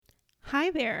Hi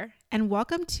there, and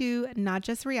welcome to Not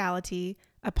Just Reality,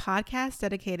 a podcast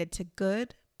dedicated to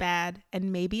good, bad,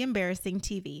 and maybe embarrassing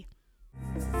TV.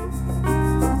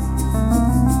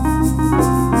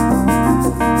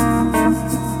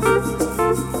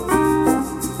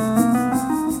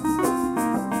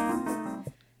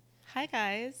 Hi,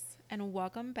 guys, and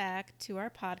welcome back to our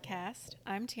podcast.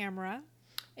 I'm Tamara.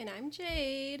 And I'm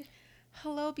Jade.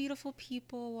 Hello, beautiful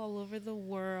people all over the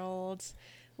world.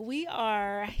 We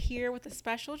are here with a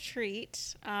special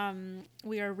treat.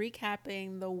 We are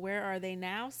recapping the Where Are They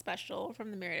Now special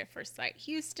from the Married at First Sight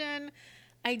Houston.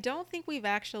 I don't think we've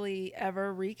actually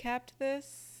ever recapped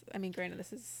this. I mean, granted,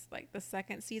 this is like the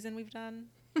second season we've done.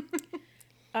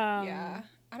 Yeah.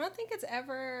 I don't think it's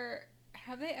ever...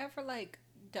 Have they ever,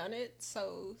 done it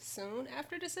so soon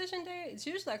after Decision Day? It's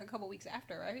usually, a couple weeks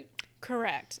after, right?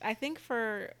 Correct. I think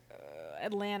for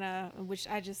Atlanta, which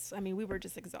we were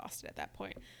just exhausted at that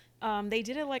point. They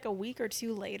did it like a week or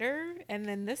two later, and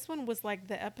then this one was like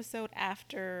the episode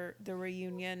after the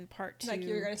reunion part 2. Like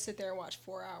you're gonna sit there and watch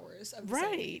 4 hours of the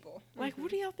same people. Like,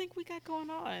 what do y'all think we got going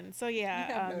on? So yeah,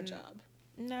 you have no job.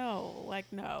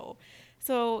 No.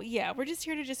 So yeah, we're just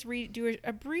here to just do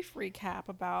a brief recap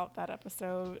about that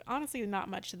episode. Honestly, not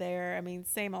much there. I mean,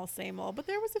 same old, but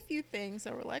there was a few things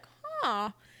that were like,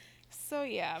 huh. So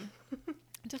yeah,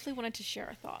 definitely wanted to share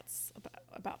our thoughts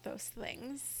about those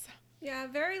things. Yeah,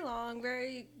 very long,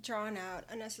 very drawn out,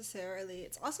 unnecessarily.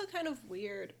 It's also kind of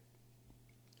weird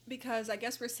because I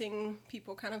guess we're seeing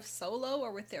people kind of solo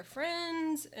or with their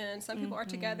friends, and some people are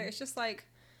together. It's just like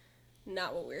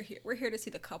not what we're here. We're here to see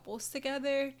the couples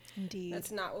together. Indeed.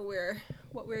 That's not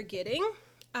what we're getting.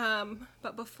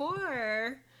 But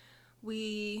before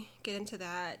we get into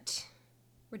that,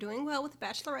 we're doing well with the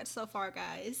Bachelorette so far,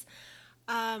 guys.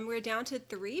 We're down to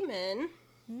 3 men.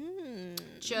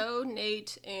 Joe,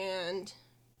 Nate, and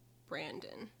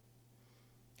Brandon.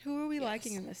 Who are we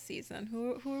liking in this season?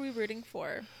 Who are we rooting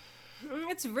for?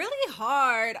 It's really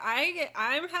hard.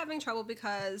 I'm having trouble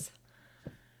because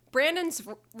Brandon's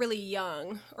really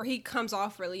young, or he comes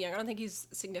off really young. I don't think he's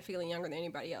significantly younger than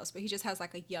anybody else, but he just has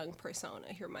like a young persona.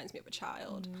 He reminds me of a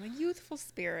child. A youthful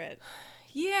spirit.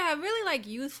 Yeah, really like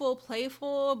youthful,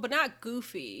 playful, but not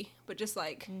goofy, but just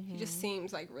like, he just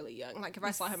seems like really young. Like if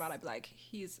I saw him out, I'd be like,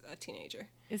 he's a teenager.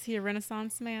 Is he a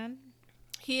Renaissance man?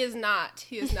 He is not,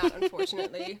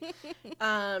 unfortunately.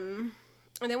 And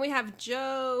then we have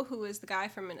Joe, who is the guy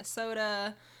from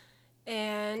Minnesota.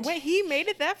 And wait, he made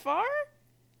it that far?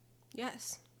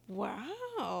 Yes. Wow.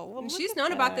 Well, and she's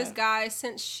known about this guy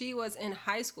since she was in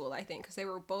high school, I think, because they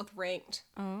were both ranked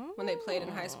when they played in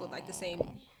high school, like the same,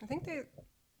 I think they're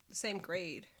the same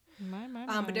grade.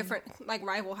 But different, like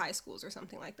rival high schools or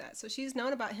something like that. So she's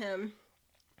known about him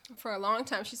for a long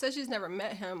time. She says she's never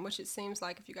met him, which it seems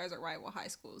like if you guys are rival high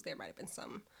schools, there might have been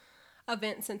some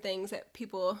events and things that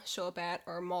people show up at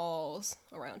or malls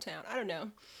around town. I don't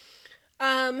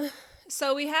know.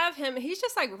 So we have him. He's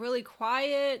just like really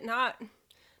quiet, not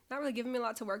really giving me a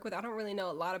lot to work with. I don't really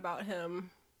know a lot about him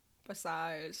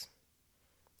besides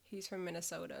he's from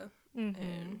Minnesota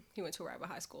and he went to a rival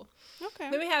high school. Okay.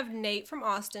 Then we have Nate from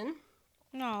Austin,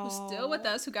 who's still with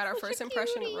us, who got our first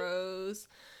impression rose.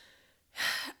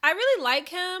 I really like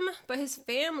him, but his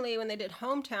family, when they did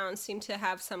Hometown, seemed to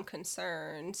have some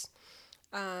concerns.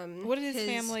 What did his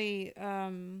family?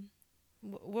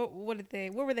 What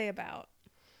were they about?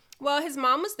 Well, his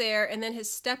mom was there, and then his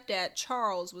stepdad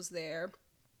Charles was there.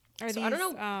 I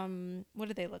don't know. What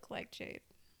do they look like, Jade?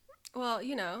 Well,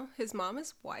 his mom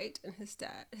is white, and his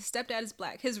stepdad is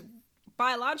black. His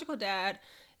biological dad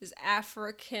is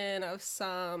African of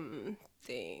something.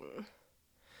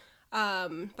 But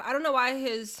I don't know why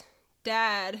his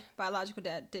biological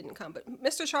dad didn't come. But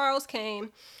Mr. Charles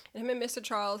came, and him and Mr.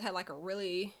 Charles had like a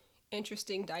really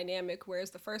interesting dynamic,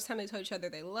 whereas the first time they told each other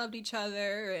they loved each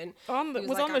other, and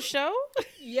was on the show.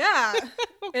 Yeah.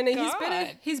 And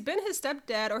he's been his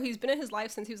stepdad, or he's been in his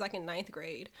life since he was like in 9th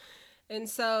grade. And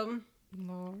so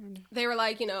Lord. They were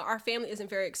like, our family isn't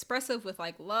very expressive with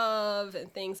like love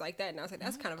and things like that. And I was like,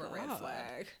 that's kind of a red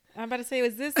flag. I'm about to say,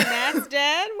 was this Matt's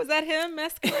dad? Was that him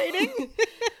masquerading?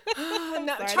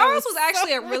 No, Charles was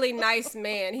actually a really nice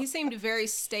man. He seemed very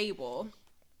stable.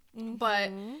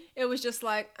 But it was just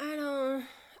like, I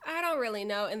don't really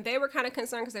know. And they were kind of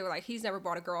concerned because they were like, he's never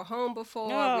brought a girl home before.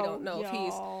 We don't know if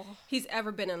he's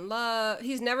ever been in love.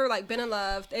 He's never been in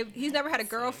love. He's never had a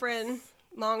girlfriend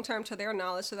long term to their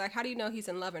knowledge. So like, how do you know he's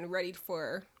in love and ready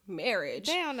for marriage?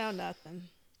 They don't know nothing.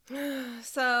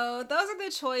 So those are the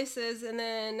choices. And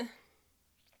then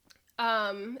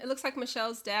it looks like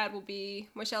Michelle's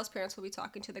parents will be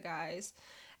talking to the guys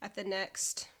at the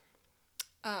next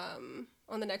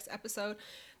on the next episode.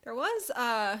 There was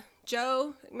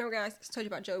Joe. Remember, I told you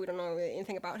about Joe. We don't know really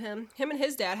anything about him. Him and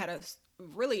his dad had a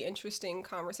really interesting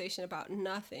conversation about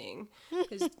nothing.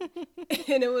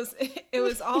 And it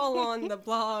was all on the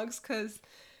blogs because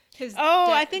his.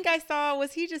 I think I saw.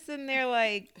 Was he just in there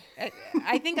like?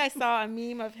 I think I saw a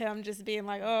meme of him just being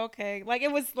like, "Oh, okay." Like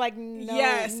it was like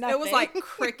yes, nothing. It was like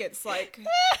crickets. Like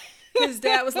his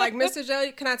dad was like, "Mr.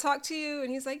 Joe, can I talk to you?" And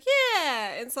he's like,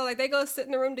 "Yeah." And so like they go sit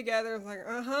in the room together. Like,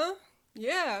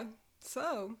 yeah.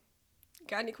 So,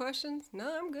 got any questions?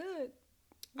 No, I'm good.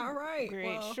 All right.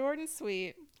 Great, well, short and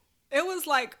sweet. It was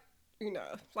like,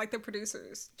 like the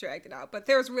producers dragged it out, but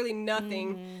there was really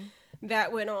nothing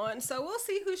that went on. So we'll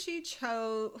see who she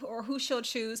chose or who she'll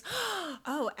choose.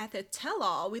 Oh, at the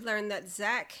tell-all, we learned that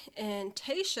Zach and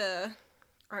Tayshia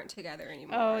aren't together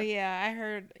anymore. Oh yeah, I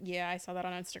heard. Yeah, I saw that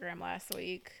on Instagram last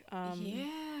week. Yeah,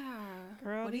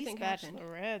 girl, what do you think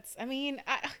bachelorettes. I mean,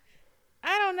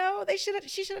 I don't know.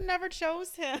 She should have never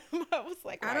chose him. I was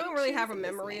like, I don't really have a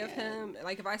memory of him.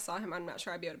 Like if I saw him, I'm not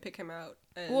sure I'd be able to pick him out.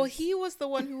 Well, he was the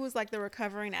one who was like the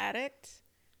recovering addict.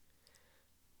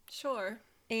 Sure.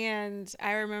 And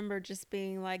I remember just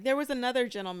being like, there was another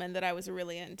gentleman that I was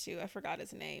really into. I forgot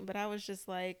his name, but I was just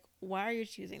like, why are you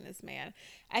choosing this man?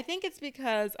 I think it's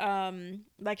because,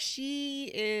 like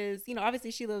she is, obviously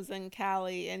she lives in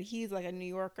Cali and he's like a New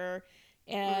Yorker.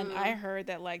 And I heard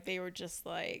that like they were just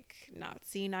like not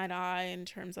seeing eye to eye in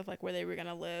terms of like where they were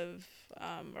gonna live,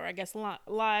 or I guess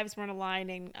lives weren't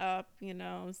aligning up, So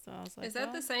I was like, is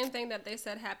that the same thing that they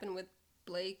said happened with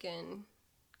Blake and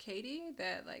Katie?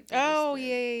 That like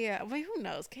yeah. Wait, who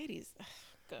knows? Katie's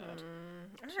good.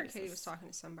 I heard Katie was talking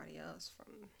to somebody else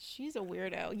She's a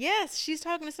weirdo. Yes, she's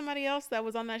talking to somebody else that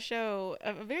was on that show.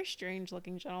 A very strange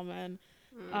looking gentleman.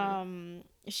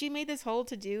 She made this whole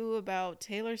to-do about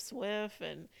Taylor Swift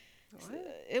and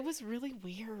it was really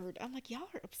weird. I'm like, y'all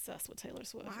are obsessed with Taylor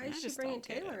Swift. Why is she bringing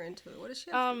Taylor into it? What is she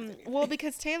well,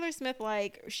 because Taylor Smith,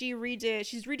 like, she's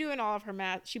redoing all of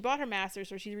her she bought her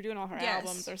masters or she's redoing all her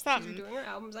albums or something. She's redoing her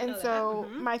albums, I know that. So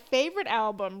my favorite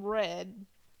album, Red,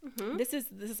 this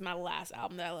is my last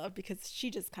album that I love because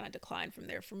she just kind of declined from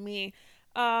there for me.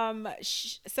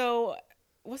 So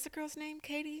what's the girl's name?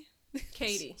 Katie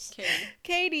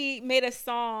made a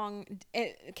song.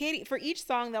 Katie, for each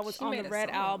song that was on the Red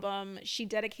album, she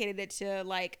dedicated it to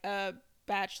like a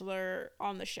bachelor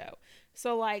on the show.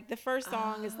 So like the first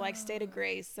song is like State of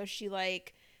Grace. So she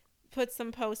like put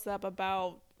some posts up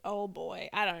about old boy.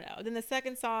 I don't know. Then the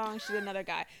second song, she did another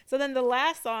guy. So then the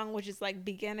last song, which is like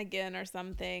Begin Again or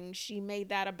something, she made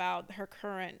that about her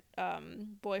current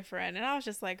boyfriend. And I was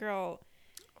just like, girl,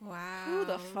 wow, who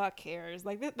the fuck cares?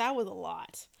 Like that was a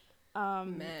lot.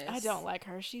 I don't like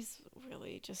her. She's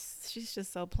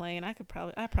just so plain. I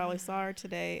probably saw her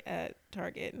today at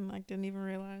Target and like didn't even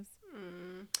realize.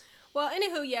 Well,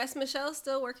 anywho, yes, Michelle's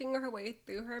still working her way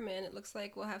through her man. It looks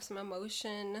like we'll have some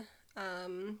emotion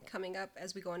coming up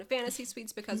as we go into fantasy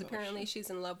suites because apparently she's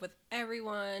in love with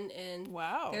everyone and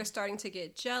they're starting to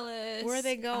get jealous. Where are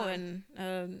they going?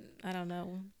 I don't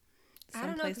know. I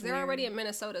don't know because they're already in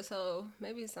Minnesota, so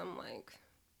maybe some like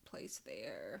place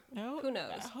there. No, who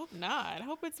knows? I hope not. I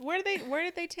hope it's where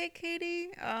did they take Katie?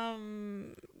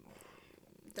 Don't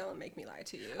make me lie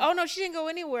to you. Oh no, she didn't go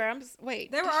anywhere.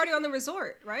 Wait. They were already on the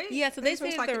resort, right? Yeah, so they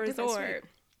stayed at the resort.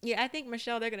 Yeah, I think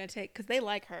Michelle they're gonna take because they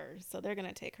like her, so they're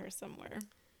gonna take her somewhere.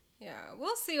 Yeah,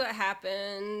 we'll see what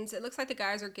happens. It looks like the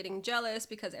guys are getting jealous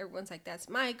because everyone's like, "That's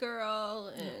my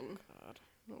girl," and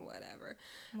whatever.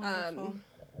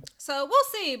 So we'll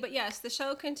see. But yes, the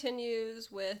show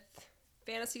continues with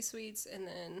fantasy suites and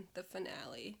then the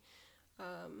finale.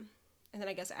 And then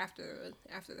I guess after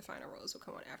the final rose will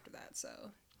come on after that. So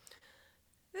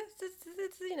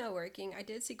it's working. I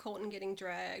did see Colton getting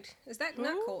dragged. Is that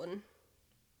not Colton?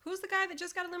 Who's the guy that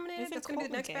just got eliminated? That's going to be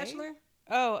the next Bachelor?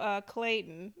 Oh,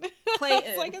 Clayton. Clayton.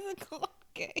 It's like, is it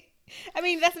okay? I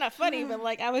mean, that's not funny, but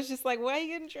like, I was just like, why are you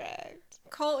getting dragged?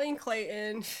 Colton,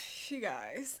 Clayton, you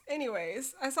guys.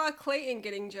 Anyways, I saw Clayton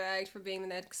getting dragged for being the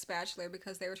next Bachelor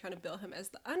because they were trying to bill him as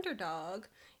the underdog,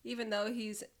 even though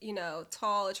he's,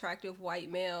 tall, attractive,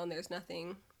 white male, and there's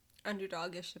nothing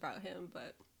underdogish about him,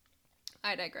 but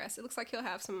I digress. It looks like he'll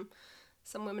have some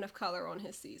women of color on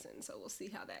his season, so we'll see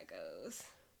how that goes.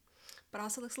 But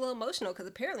also looks a little emotional because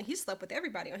apparently he slept with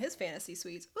everybody on his fantasy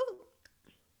suites.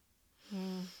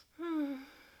 Ooh.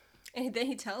 And then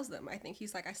he tells them, I think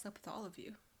he's like, I slept with all of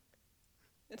you.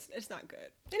 It's not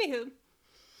good. Anywho,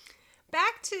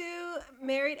 back to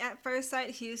Married at First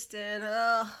Sight Houston.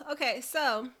 Okay,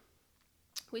 so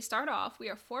we start off. We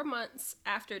are 4 months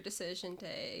after Decision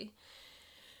Day.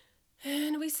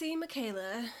 And we see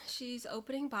Michaela. She's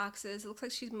opening boxes. It looks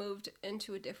like she's moved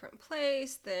into a different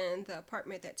place than the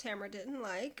apartment that Tamara didn't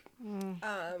like.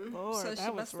 Lord, so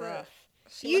that was rough.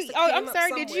 I'm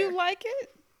sorry. Did you like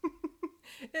it?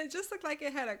 It just looked like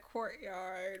it had a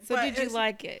courtyard. So did you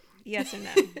like it? Yes or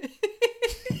no?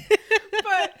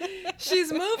 But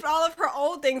she's moved all of her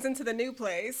old things into the new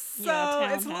place, so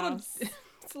it's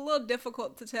a little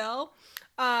difficult to tell.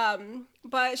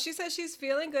 But she says she's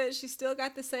feeling good. She's still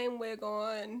got the same wig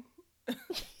on,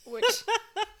 which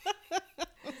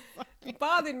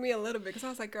bothered me a little bit because I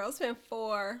was like, "Girl, it's been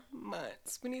 4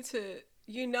 months. We need to."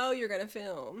 You're gonna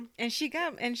film, and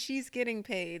she's getting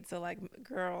paid. So, like,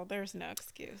 girl, there's no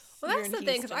excuse. Well, that's the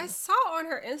thing, because I saw on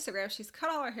her Instagram she's cut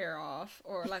all her hair off,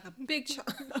 or like a big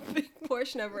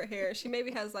portion of her hair. She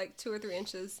maybe has like 2 or 3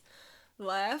 inches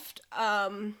left,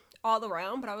 all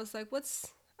around. But I was like,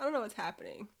 I don't know what's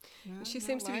happening. She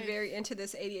seems to be very into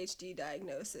this ADHD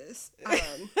diagnosis.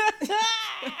 I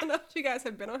don't know if you guys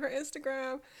have been on her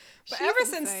Instagram, but She's ever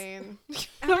insane.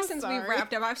 since we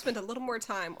wrapped up, I've spent a little more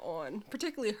time on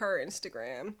particularly her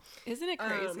Instagram. Isn't it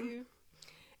crazy?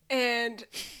 And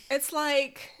it's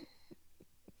like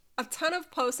a ton of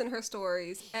posts in her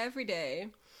stories every day,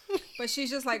 but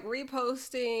she's just like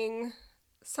reposting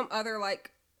some other like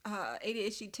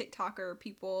ADHD TikToker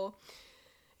people.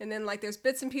 And then, like, there's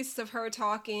bits and pieces of her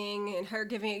talking and her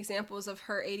giving examples of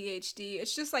her ADHD.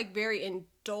 It's just, like, very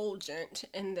indulgent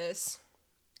in this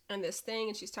thing.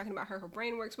 And she's talking about how her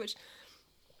brain works, which,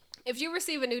 if you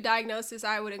receive a new diagnosis,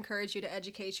 I would encourage you to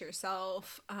educate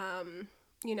yourself.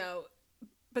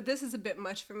 But this is a bit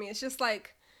much for me. It's just,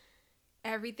 like,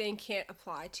 everything can't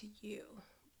apply to you.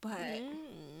 But,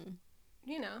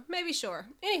 maybe sure.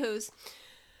 Anywho's.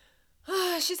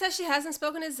 She says she hasn't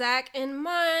spoken to Zach in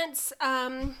months,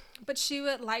 but she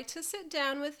would like to sit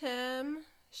down with him.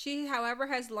 She, however,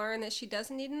 has learned that she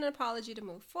doesn't need an apology to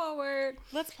move forward.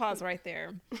 Let's pause right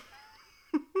there.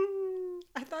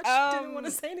 I thought she didn't want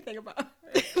to say anything about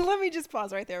it. Let me just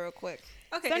pause right there real quick.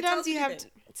 Okay.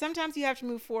 Sometimes you have to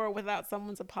move forward without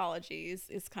someone's apologies.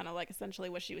 Is kind of like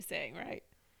essentially what she was saying, right?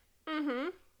 Mm-hmm.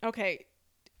 Okay.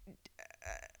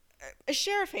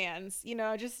 Sheriff fans,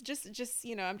 just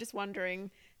I'm just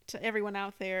wondering to everyone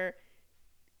out there,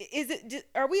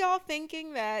 are we all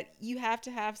thinking that you have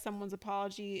to have someone's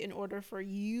apology in order for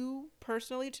you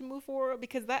personally to move forward?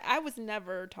 Because I was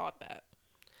never taught that.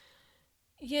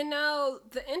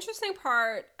 The interesting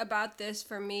part about this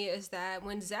for me is that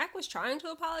when Zach was trying to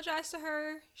apologize to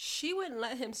her, she wouldn't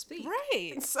let him speak.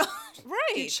 Right. So,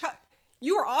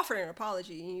 you were offered an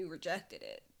apology and you rejected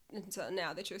it. And so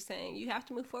now that you're saying you have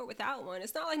to move forward without one,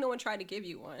 it's not like no one tried to give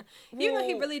you one. Even though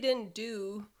he really didn't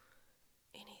do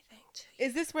anything to you.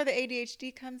 Is this where the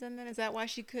ADHD comes in then? Is that why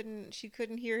she couldn't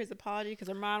hear his apology? Because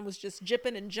her mind was just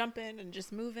jipping and jumping and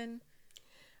just moving?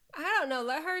 I don't know.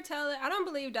 Let her tell it. I don't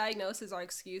believe diagnoses are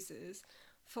excuses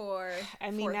for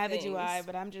neither do I,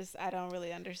 but I don't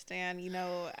really understand.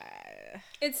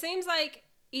 It seems like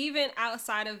even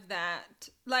outside of that,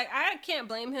 like, I can't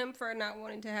blame him for not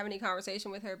wanting to have any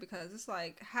conversation with her, because it's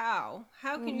like, how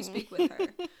can you speak with her?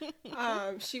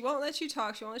 She won't let you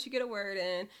talk. She won't let you get a word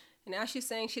in. And now she's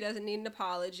saying she doesn't need an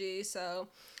apology. So,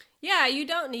 yeah, you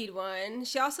don't need one.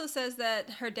 She also says that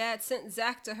her dad sent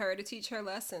Zach to her to teach her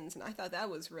lessons. And I thought that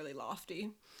was really lofty.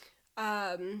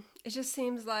 It just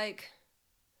seems like,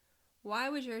 why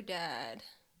would your dad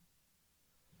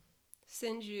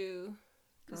send you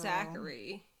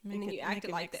Zachary, and then you acted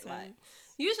like that? Like,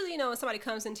 usually, when somebody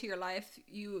comes into your life,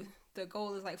 the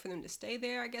goal is like for them to stay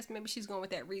there. I guess maybe she's going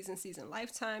with that reason, season,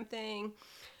 lifetime thing.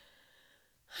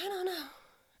 I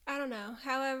don't know.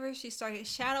 However, she started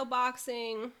shadow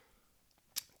boxing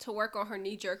to work on her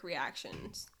knee-jerk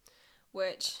reactions,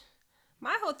 which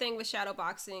my whole thing with shadow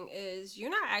boxing is you're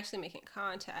not actually making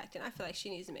contact, and I feel like she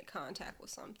needs to make contact with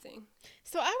something.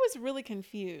 So I was really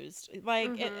confused.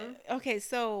 Like, okay,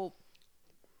 so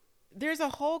there's a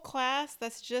whole class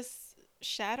that's just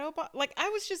shadow like, I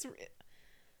was just,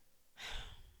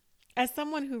 as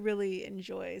someone who really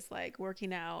enjoys like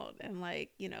working out and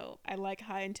like, I like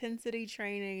high intensity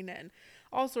training and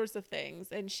all sorts of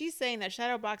things, and she's saying that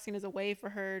shadow boxing is a way for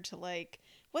her to, like,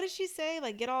 what did she say,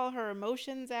 like, get all her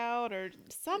emotions out or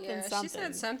something. She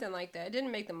said something like that. It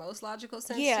didn't make the most logical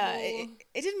sense to me.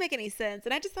 It didn't make any sense,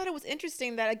 and I just thought it was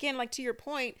interesting that, again, like, to your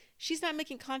point, she's not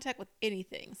making contact with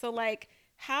anything. So, like,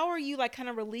 how are you, like, kind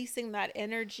of releasing that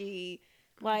energy,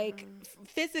 like,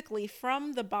 physically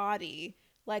from the body,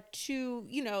 like, to,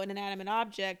 an inanimate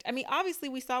object? I mean, obviously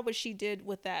we saw what she did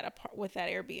with that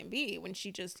Airbnb when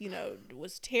she just,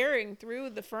 was tearing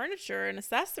through the furniture and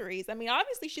accessories. I mean,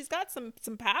 obviously she's got some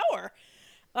power.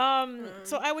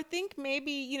 So I would think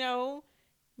maybe,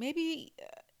 maybe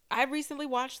I recently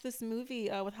watched this movie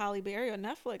with Halle Berry on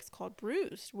Netflix called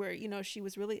Bruised, where she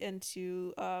was really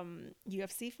into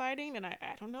UFC fighting, and I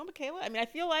don't know, Michaela. I mean, I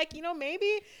feel like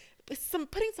maybe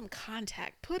putting some pen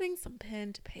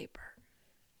to paper.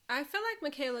 I feel like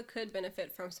Michaela could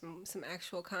benefit from some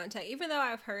actual contact, even though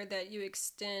I've heard that you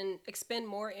expend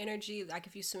more energy, like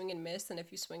if you swing and miss than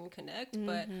if you swing and connect.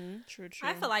 But true.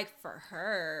 I feel like for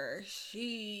her,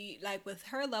 she, like, with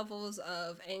her levels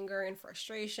of anger and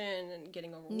frustration and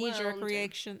getting overwhelmed,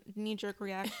 knee jerk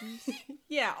reactions.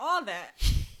 Yeah, all that.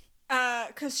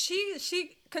 Because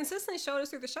she consistently showed us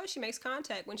through the show she makes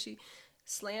contact when she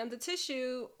slammed the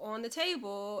tissue on the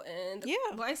table and the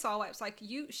Lysol wipes. Like,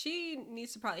 she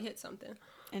needs to probably hit something.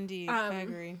 Indeed, I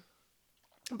agree.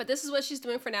 But this is what she's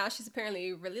doing for now. She's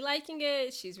apparently really liking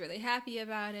it. She's really happy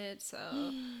about it. So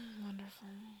wonderful.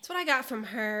 That's what I got from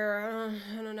her.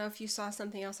 I don't know if you saw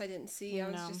something else I didn't see. I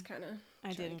was just kind of.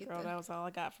 I didn't, girl. That was all I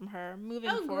got from her.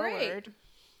 Moving forward.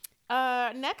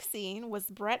 Next scene was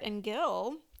Brett and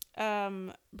Gil.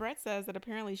 Brett says that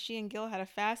apparently she and Gil had a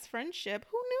fast friendship.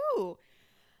 Who knew?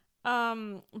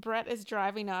 Brett is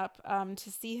driving up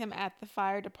to see him at the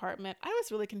fire department. I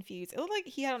was really confused. It looked like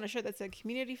he had on a shirt that said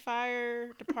community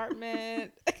fire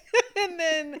department. And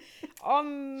then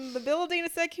on the building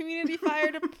it said community fire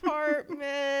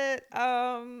department.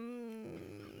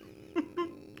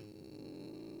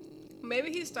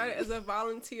 Maybe he started as a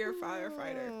volunteer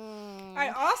firefighter. I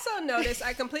also noticed,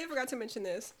 I completely forgot to mention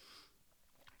this,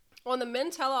 on the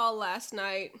Men Tell All last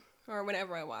night, or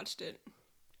whenever I watched it,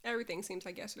 everything seems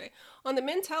like yesterday. On the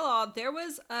Men Tell All, there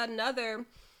was another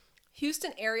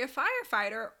Houston area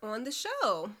firefighter on the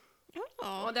show.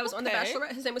 Oh, that was on The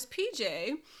Bachelorette. His name was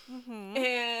PJ,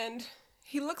 and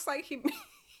he looks like he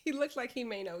looks like he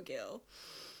may know Gil.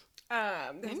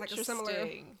 There's like a similar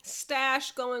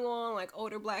stash going on, like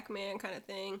older black man kind of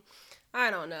thing.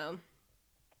 I don't know.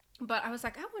 But I was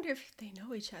like, I wonder if they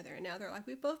know each other. And now they're like,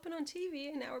 we've both been on TV,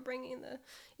 and now we're bringing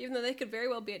even though they could very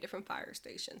well be at different fire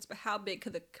stations, but how big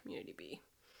could the community be?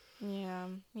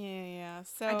 Yeah.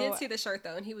 So I did see the shirt,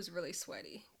 though, and he was really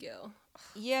sweaty, Gil.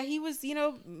 Yeah, he was,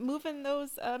 moving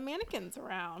those mannequins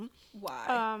around.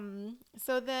 Why?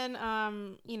 So then,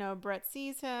 Brett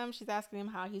sees him. She's asking him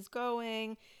how he's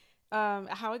going.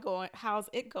 How's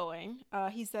it going?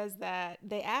 He says that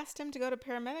they asked him to go to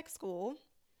paramedic school.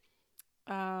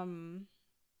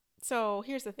 So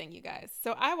here's the thing, you guys.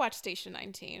 So I watch Station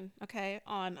 19, okay,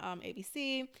 on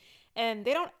ABC, and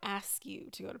they don't ask you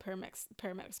to go to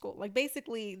paramedic school. Like,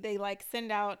 basically, they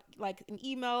send out an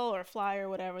email or a flyer or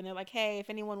whatever, and they're like, hey, if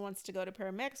anyone wants to go to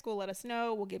paramedic school, let us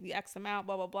know. We'll give you X amount,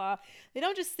 blah blah blah. They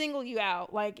don't just single you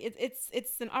out. Like,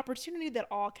 it's an opportunity that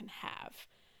all can have.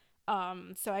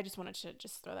 So I just wanted to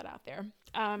just throw that out there.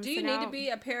 Do you need to be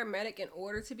a paramedic in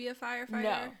order to be a firefighter?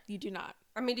 No, you do not.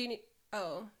 I mean, do you need...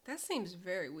 Oh, that seems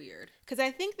very weird. Because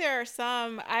I think there are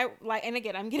some, and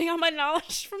again, I'm getting all my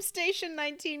knowledge from Station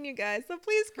 19, you guys, so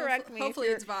please correct me. Hopefully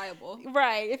it's viable.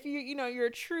 Right, if you're a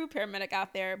true paramedic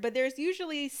out there, but there's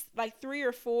usually 3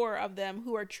 or 4 of them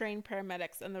who are trained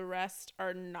paramedics and the rest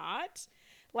are not.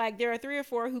 Like, there are 3 or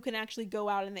 4 who can actually go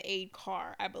out in the aid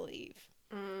car, I believe.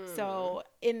 So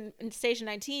in Station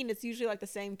 19, it's usually the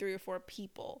same 3 or 4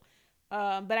 people.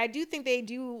 But I do think they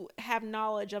do have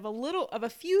knowledge of a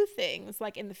few things,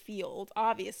 like in the field,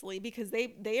 obviously, because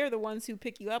they are the ones who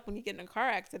pick you up when you get in a car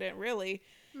accident, really,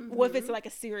 well, if it's a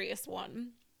serious one.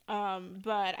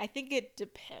 But I think it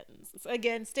depends. So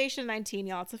again, Station 19,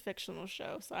 y'all, it's a fictional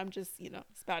show, so I'm just,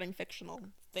 spouting fictional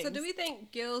things. So do we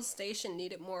think Gil's station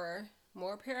needed more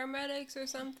paramedics or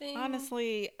something?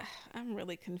 Honestly, I'm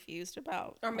really confused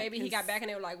about. Or maybe he got back and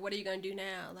they were like, "What are you gonna do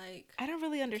now?" Like, I don't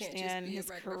really understand his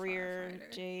career,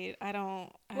 Jade.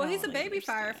 Well, he's a baby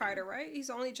firefighter, right? He's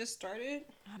only just started.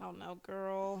 I don't know,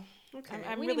 girl. Okay,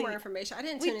 we need more information. I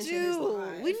didn't tune into his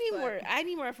live. We need more. I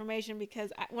need more information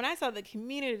because when I saw the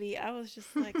community, I was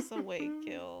just like, "So wait,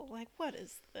 Gil, what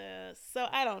is this?" So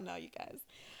I don't know, you guys.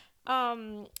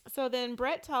 So then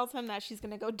Brett tells him that she's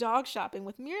gonna go dog shopping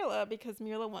with Mirla because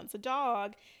Mirla wants a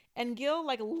dog, and Gil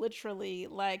literally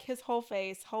his whole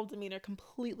face, whole demeanor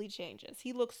completely changes.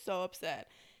 He looks so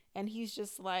upset, and he's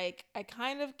just like, I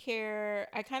kind of care,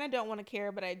 I kind of don't want to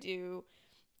care, but I do.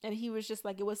 And he was just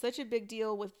like, it was such a big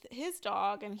deal with his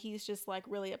dog, and he's just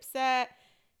really upset.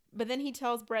 But then he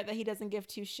tells Brett that he doesn't give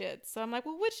 2 shits. So I'm like,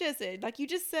 well, which is it? You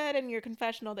just said in your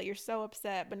confessional that you're so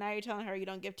upset, but now you're telling her you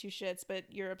don't give 2 shits, but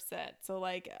you're upset. So,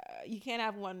 you can't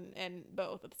have one and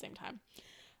both at the same time.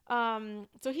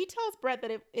 So he tells Brett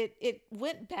that it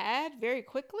went bad very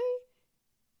quickly.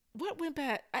 what went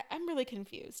bad? I'm really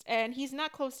confused. And he's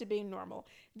not close to being normal.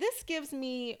 This gives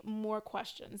me more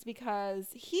questions because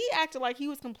he acted like he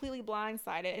was completely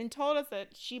blindsided and told us that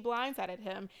she blindsided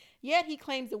him, yet he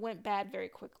claims it went bad very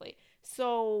quickly.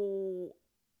 So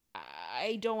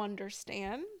I don't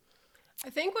understand. I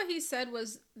think what he said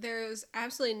was there's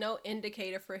absolutely no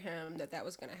indicator for him that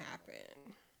was going to happen.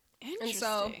 Interesting. And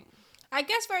so I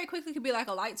guess very quickly could be like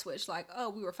a light switch, like, oh,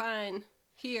 we were fine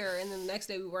here, and then the next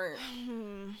day we weren't.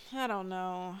 I don't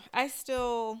know. I'm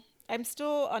still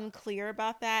unclear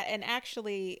about that. And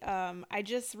actually, I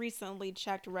just recently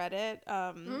checked Reddit,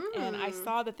 and I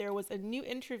saw that there was a new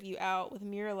interview out with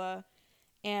Mirla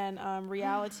and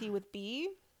Reality with B,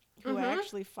 who I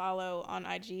actually follow on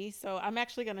IG. So I'm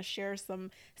actually going to share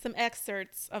some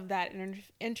excerpts of that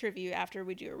interview after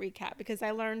we do a recap, because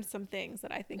I learned some things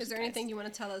that I think. Is there anything you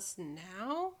want to tell us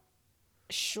now?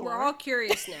 Sure. We're all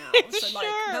curious now. So,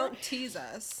 sure. Don't tease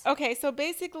us. Okay, so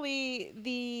basically,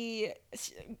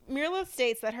 Mirla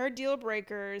states that her deal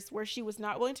breakers, where she was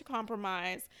not willing to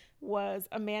compromise, was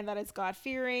a man that is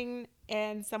God-fearing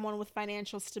and someone with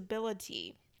financial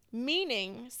stability,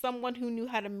 meaning someone who knew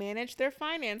how to manage their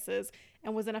finances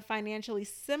and was in a financially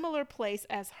similar place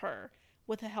as her,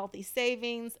 with a healthy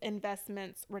savings,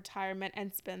 investments, retirement,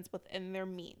 and spends within their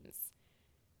means.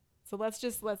 So let's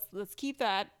keep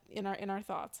that in our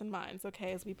thoughts and minds,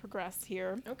 okay, as we progress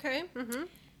here. Okay.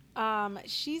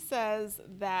 She says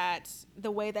that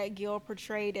the way that Gil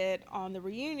portrayed it on the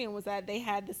reunion was that they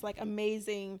had this like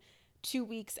amazing 2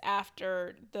 weeks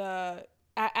after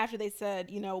they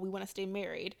said, we want to stay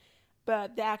married.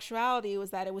 But the actuality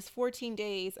was that it was 14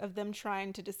 days of them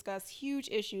trying to discuss huge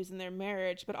issues in their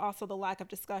marriage, but also the lack of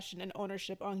discussion and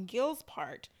ownership on Gil's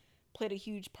part played a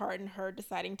huge part in her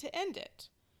deciding to end it.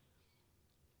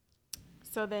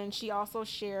 So then she also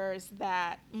shares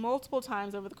that multiple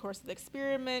times over the course of the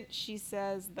experiment, she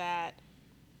says that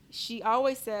she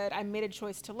always said, I made a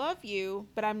choice to love you,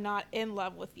 but I'm not in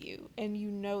love with you. And you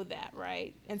know that,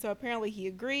 right? And so apparently he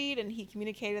agreed and he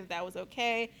communicated that was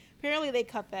okay. Apparently they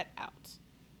cut that out.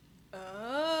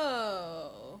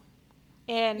 Oh.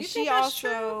 And she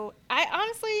also, I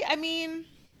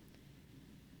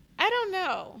don't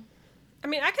know. I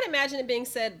mean, I can imagine it being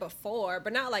said before,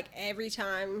 but not like every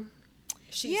time.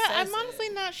 I'm honestly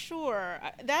not sure.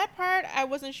 That part I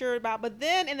wasn't sure about. But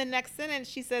then in the next sentence,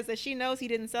 she says that she knows he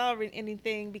didn't sell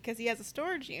anything because he has a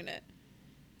storage unit.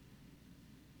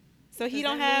 So he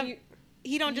don't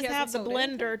just have the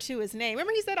blender to his name.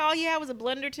 Remember he said all he had was a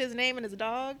blender to his name and his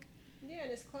dog? Yeah,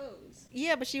 and his clothes.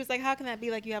 Yeah, but she was like, how can that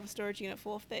be like you have a storage unit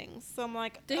full of things? So I'm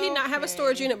like, did he not have a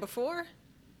storage unit before?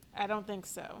 I don't think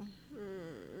so.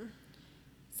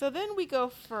 So then we go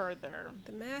further.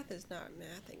 The math is not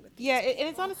mathing with these and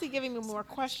it's honestly giving me more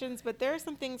questions, but there are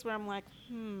some things where I'm like,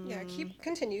 Yeah,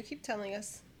 keep telling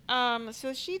us.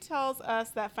 So she tells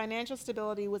us that financial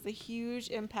stability was a huge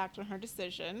impact on her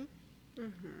decision.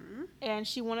 And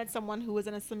she wanted someone who was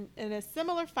in a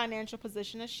similar financial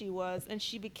position as she was, and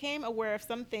she became aware of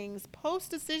some things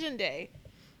post-decision day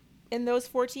in those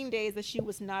 14 days that she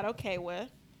was not okay with.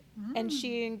 And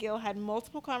she and Gil had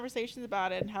multiple conversations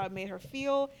about it and how it made her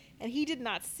feel, and he did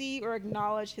not see or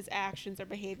acknowledge his actions or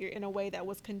behavior in a way that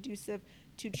was conducive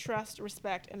to trust,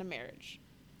 respect, and a marriage.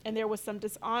 And there was some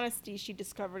dishonesty she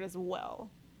discovered as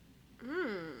well.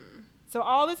 So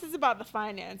all this is about the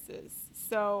finances.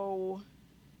 So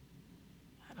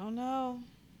I don't know.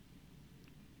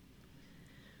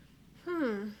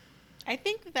 I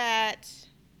think that's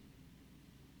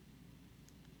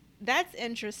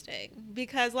interesting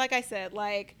because, like I said,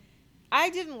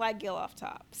 I didn't like Gil off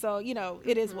top. So,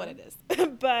 it is what it is.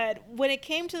 But when it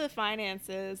came to the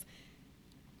finances,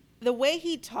 the way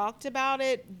he talked about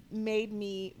it made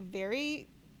me very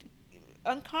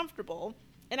uncomfortable.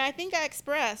 And I think I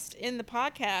expressed in the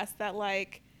podcast that,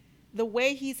 the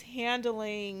way he's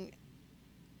handling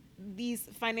these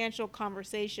financial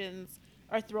conversations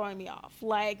are throwing me off.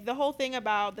 The whole thing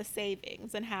about the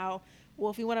savings and how,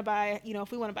 well, if we want to buy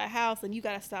a house, then you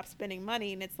got to stop spending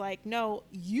money. And it's like, no,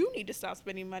 you need to stop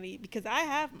spending money because I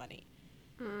have money.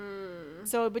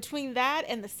 So between that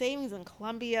and the savings in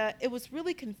Colombia, it was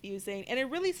really confusing. And it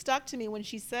really stuck to me when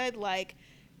she said,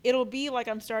 it'll be like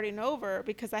I'm starting over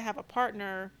because I have a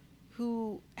partner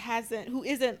who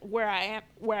isn't where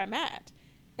I'm at.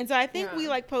 And so I think we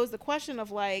posed the question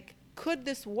of could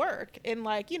this work in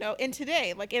in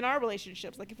today, in our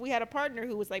relationships, if we had a partner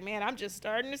who was like, man, I'm just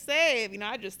starting to save,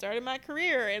 I just started my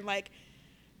career and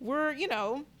we're,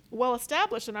 well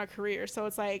established in our career. So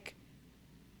it's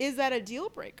is that a deal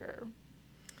breaker?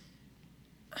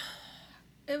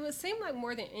 It would seem like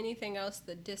more than anything else,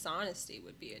 the dishonesty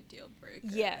would be a deal breaker.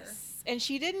 Yes. And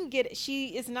she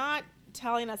is not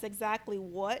telling us exactly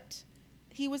what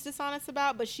he was dishonest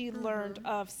about, but she learned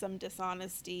of some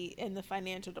dishonesty in the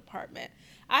financial department.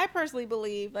 I personally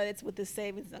believe that it's with the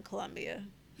savings in Colombia.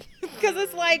 Because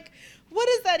it's like, what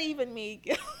does that even mean?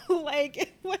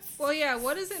 Like, what's... Well, yeah,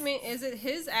 what does it mean? Is it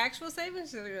his actual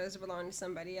savings or does it belong to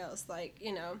somebody else? Like,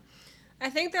 you know, I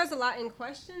think there's a lot in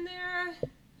question there.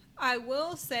 I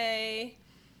will say,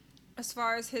 as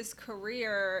far as his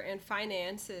career and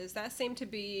finances, that seemed to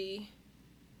be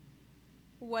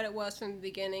what it was from the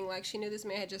beginning. Like, she knew this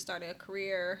man had just started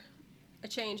a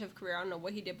change of career. I don't know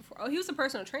what he did before. Oh, he was a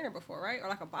personal trainer before, right? Or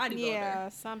like a bodybuilder. Yeah,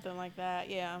 something like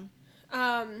that, yeah.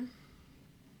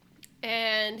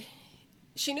 And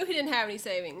she knew he didn't have any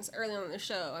savings early on in the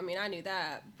show. I mean, I knew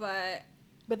that, but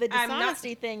the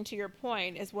dishonesty thing, to your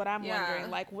point, is what I'm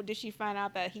wondering. Like, did she find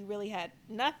out that he really had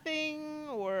nothing,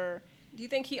 or... Do you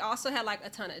think he also had, like, a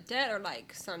ton of debt or,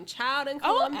 like, some child in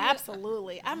Colombia? Oh,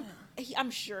 absolutely.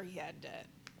 I'm sure he had debt.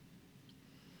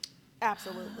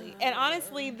 Absolutely. And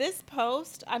honestly, this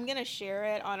post, I'm going to share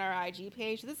it on our IG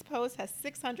page. This post has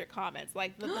 600 comments.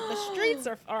 Like, the streets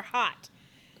are hot.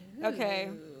 Okay.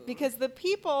 Because the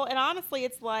people, and honestly,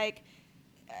 it's like,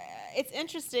 it's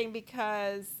interesting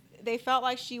because they felt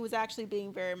like she was actually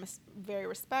being very, very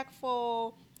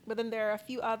respectful. But then there are a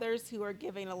few others who are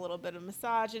giving a little bit of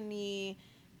misogyny.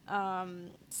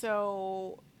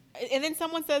 So, and then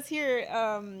someone says here,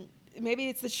 maybe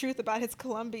it's the truth about his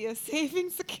Columbia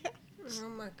savings account. Oh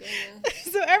my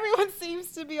goodness. So everyone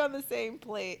seems to be on the same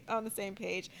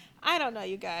page. I don't know,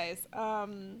 you guys.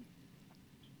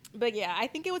 But yeah, I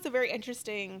think it was a very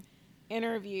interesting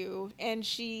interview, and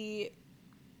she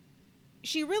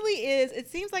really is. It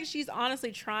seems like she's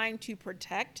honestly trying to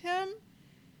protect him,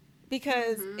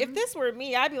 because if this were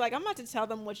me, I'd be like, I'm about to tell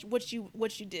them what you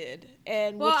did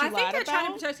and what you lied about. Well, I think they're trying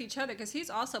to protect each other, because he's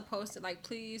also posted like,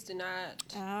 please do not.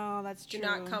 Oh, that's true. Do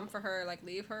not come for her. Like,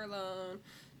 leave her alone.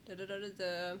 Da da da da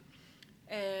da.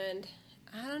 And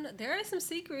I don't know. There are some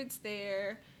secrets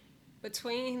there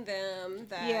between them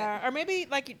that... Yeah, or maybe,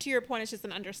 like, to your point, it's just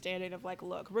an understanding of, like,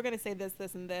 look, we're going to say this,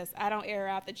 this, and this. I don't air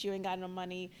out that you ain't got no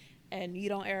money, and you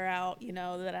don't air out, you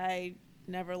know, that I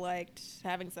never liked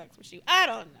having sex with you. I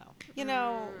don't know. You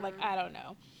know, like, I don't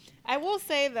know. I will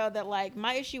say, though, that, like,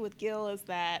 my issue with Gil is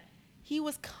that he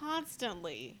was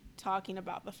constantly talking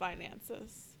about the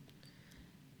finances.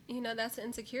 You know, that's an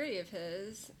insecurity of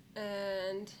his,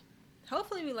 and...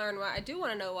 Hopefully we learn why. I do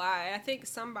want to know why. I think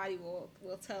somebody will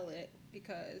tell it,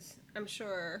 because I'm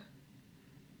sure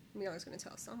Mueller's going to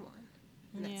tell someone.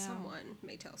 And that someone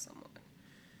may tell someone.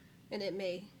 And it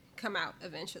may come out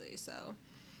eventually. So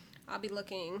I'll be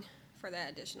looking for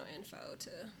that additional info to,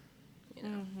 you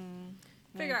know,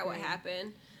 figure out what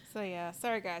happened. So yeah,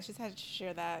 sorry guys, just had to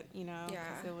share that, you know,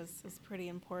 because it was pretty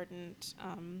important.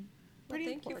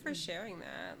 Thank you for sharing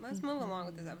that. Let's move along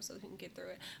with this episode so we can get through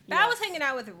it. Bao was hanging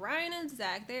out with Ryan and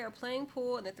Zach. They are playing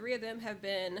pool, and the three of them have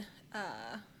been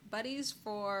buddies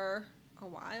for a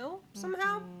while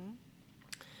somehow.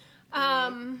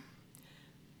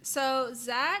 So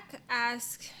Zach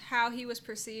asked how he was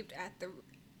perceived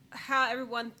how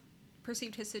everyone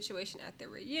perceived his situation at the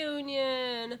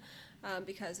reunion,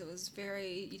 because it was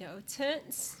very, you know,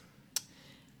 tense.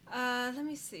 Let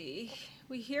me see.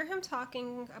 We hear him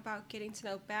talking about getting to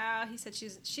know Bao. He said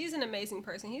she's an amazing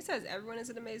person. He says everyone is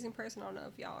an amazing person. I don't know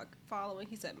if y'all are following.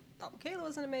 He said Kayla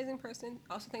is an amazing person.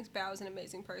 Also thinks Bao is an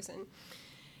amazing person.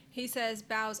 He says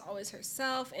Bao is always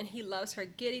herself, and he loves her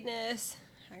giddiness.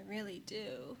 I really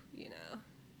do, you know,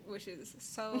 which is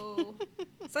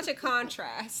such a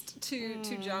contrast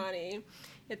to Johnny.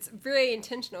 It's a very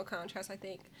intentional contrast, I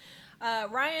think.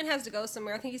 Ryan has to go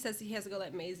somewhere. I think he says he has to go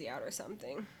let Maisie out or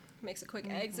something. Makes a quick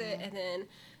exit, and then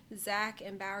Zach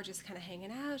and Bao are just kind of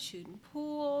hanging out, shooting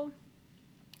pool.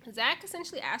 Zach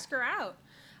essentially asks her out.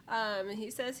 He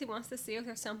says he wants to see if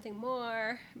there's something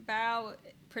more. Bao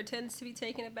pretends to be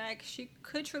taken aback. She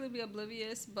could truly be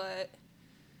oblivious, but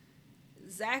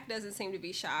Zach doesn't seem to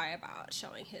be shy about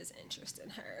showing his interest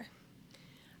in her.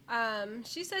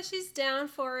 She says she's down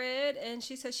for it, and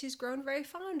she says she's grown very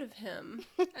fond of him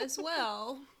as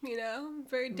well. You know,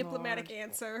 very diplomatic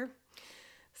answer.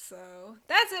 So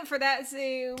that's it for that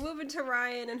scene. Moving to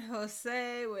Ryan and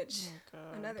Jose, which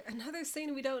another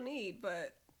scene we don't need,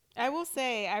 but I will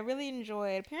say I really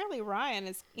enjoyed. Apparently Ryan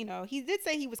is, you know, he did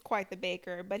say he was quite the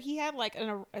baker, but he had like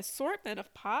an assortment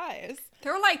of pies.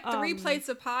 There were like 3 plates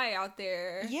of pie out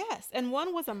there. Yes, and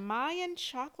one was a Mayan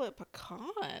chocolate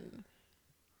pecan.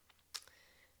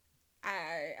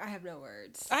 I have no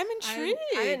words. I'm intrigued.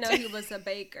 I didn't know he was a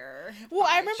baker. Well,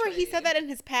 I remember he said that in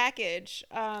his package.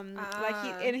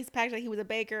 Like in his package, like he was a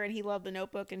baker and he loved the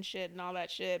Notebook and shit and all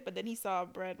that shit. But then he saw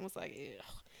bread and was like, ew.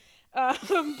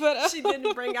 She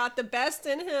didn't bring out the best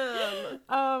in him.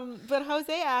 But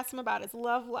Jose asked him about his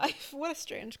love life. What a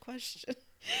strange question.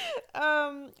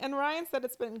 And Ryan said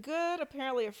it's been good.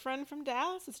 Apparently, a friend from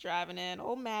Dallas is driving in,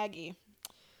 old Maggie.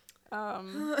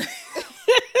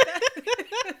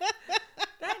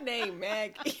 That name,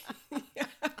 Maggie.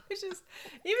 It's just,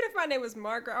 even if my name was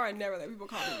Margaret, I would never let people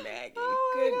call me Maggie.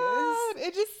 Oh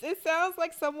goodness. It sounds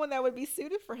like someone that would be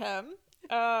suited for him.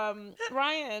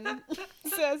 Ryan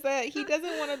says that he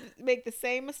doesn't want to make the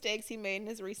same mistakes he made in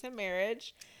his recent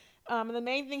marriage. And the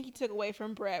main thing he took away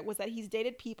from Brett was that he's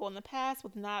dated people in the past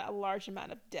with not a large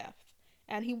amount of depth.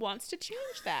 And he wants to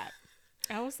change that.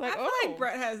 I was like, I feel like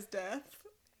Brett has depth.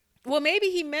 Well, maybe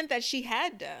he meant that she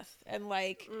had death, and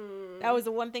like that was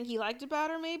the one thing he liked about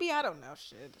her. Maybe, I don't know.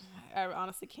 Shit, I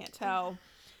honestly can't tell.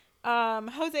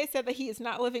 Jose said that he is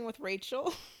not living with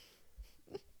Rachel,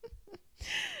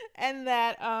 and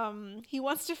that he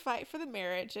wants to fight for the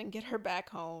marriage and get her back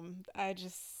home. I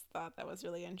just thought that was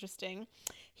really interesting.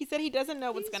 He said he doesn't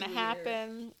know what's going to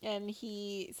happen, and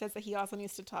he says that he also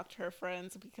needs to talk to her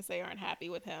friends because they aren't happy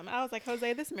with him. I was like,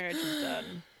 Jose, this marriage is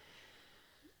done.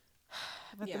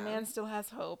 But the man still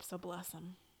has hope, so bless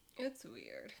him. It's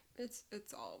weird. It's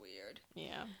all weird.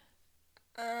 Yeah.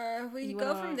 We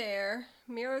go from there.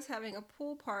 Mira's having a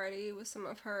pool party with some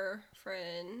of her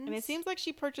friends. And it seems like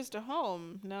she purchased a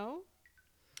home, no?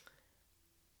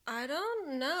 I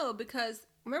don't know, because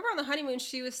remember on the honeymoon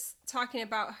she was talking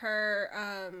about her,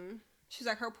 she was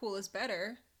like her pool is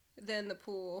better than the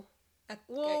pool at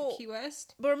Key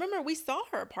West. But remember, we saw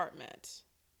her apartment.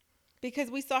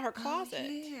 Because we saw her closet. Oh,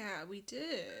 yeah, we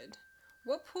did.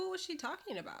 What pool was she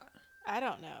talking about? I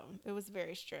don't know. It was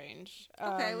very strange.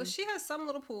 Okay, well, she has some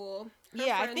little pool.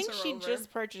 I think she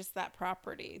just purchased that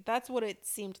property. That's what it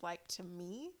seemed like to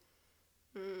me.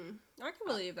 I can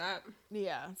believe that.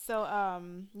 Yeah. So,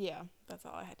 yeah, that's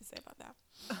all I had to say about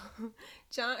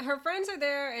that. Her friends are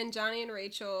there, and Johnny and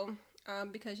Rachel,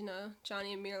 because,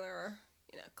 Johnny and Mila are,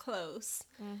 close.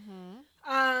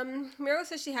 Mira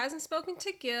says she hasn't spoken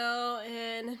to Gil,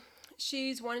 and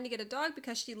she's wanting to get a dog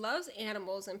because she loves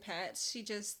animals and pets. She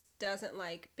just doesn't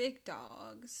like big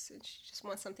dogs, and she just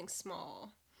wants something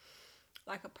small,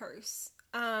 like a purse.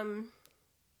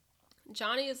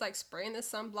 Johnny is like spraying the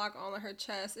sunblock all on her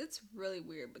chest. It's really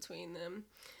weird between them.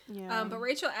 Yeah. But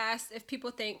Rachel asks if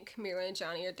people think Mira and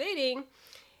Johnny are dating,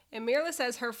 and Mira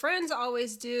says her friends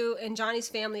always do, and Johnny's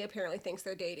family apparently thinks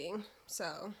they're dating.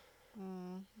 So,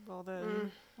 well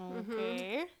then,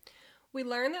 okay. We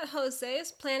learn that Jose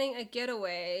is planning a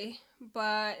getaway,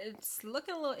 but it's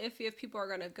looking a little iffy if people are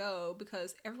going to go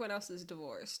because everyone else is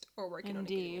divorced or working on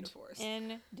getting a divorce.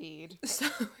 Indeed. So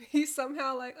he's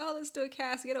somehow like, oh, let's do a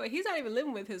cast getaway. He's not even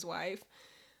living with his wife,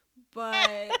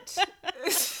 but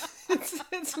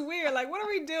it's weird. Like, what are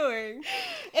we doing?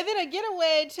 And then a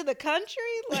getaway to the country?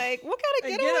 Like, what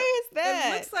kind of getaway is that?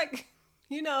 It looks like,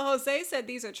 Jose said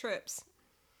these are trips.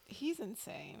 He's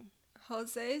insane.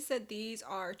 Jose said these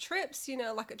are trips,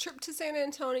 like a trip to San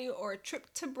Antonio or a trip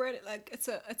to Britain. Like it's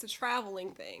a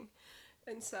traveling thing,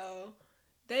 and so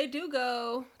they do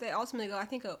go. They ultimately go. I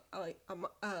think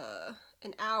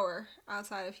an hour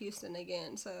outside of Houston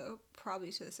again, so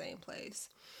probably to the same place.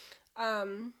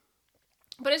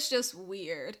 But it's just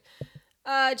weird.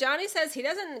 Johnny says he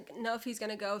doesn't know if he's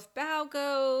gonna go if Bao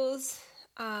goes.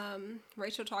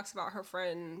 Rachel talks about her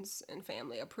friends and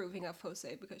family approving of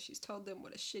Jose because she's told them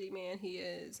what a shitty man he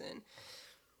is, and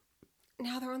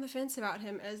now they're on the fence about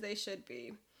him, as they should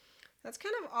be. That's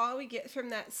kind of all we get from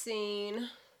that scene,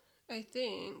 I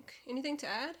think. Anything to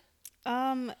add?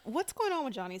 What's going on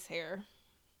with Johnny's hair?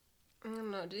 I don't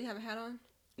know. Did he have a hat on?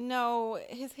 No,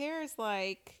 his hair is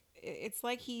like, it's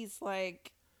like he's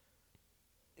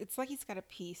got a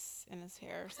piece in his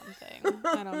hair or something.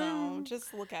 I don't know.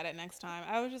 Just look at it next time.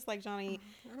 I was just like, Johnny,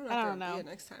 I don't know.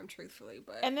 Next time, truthfully,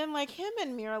 but. And then like him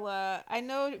and Mirla, I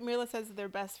know Mirla says that they're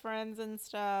best friends and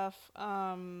stuff.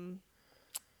 I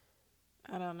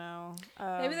don't know.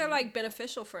 Maybe they're like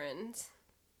beneficial friends.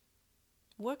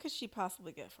 What could she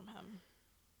possibly get from him?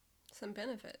 Some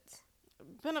benefits.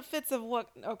 Benefits of what?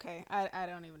 Okay, I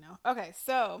don't even know. Okay,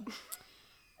 so.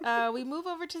 We move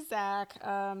over to Zach.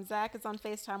 Zach is on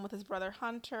FaceTime with his brother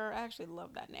Hunter. I actually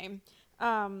love that name.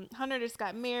 Hunter just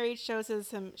got married, shows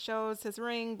his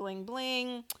ring, bling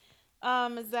bling.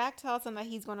 Zach tells him that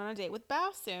he's going on a date with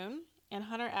Bao soon. And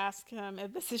Hunter asked him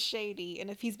if this is shady and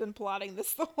if he's been plotting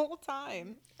this the whole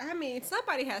time. I mean,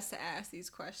 somebody has to ask these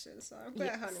questions, so I'm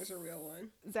glad Hunter's a real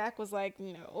one. Zach was like,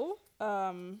 no.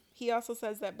 He also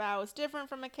says that Bao is different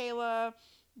from Michaela.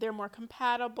 They're more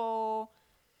compatible.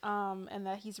 And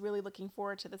that he's really looking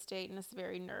forward to this date and is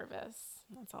very nervous.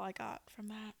 That's all I got from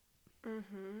that.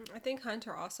 I think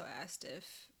Hunter also asked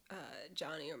if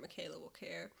Johnny or Michaela will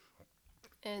care.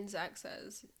 And Zach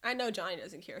says, I know Johnny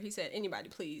doesn't care. He said, anybody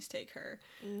please take her.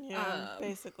 Yeah,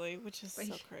 basically, which is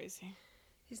so crazy.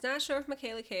 He's not sure if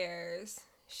Michaela cares.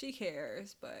 She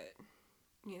cares, but,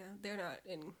 you know, they're not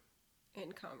in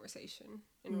conversation,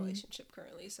 in relationship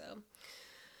currently, so.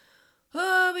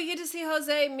 Oh, we get to see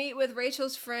Jose meet with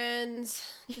Rachel's friends,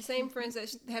 the same friends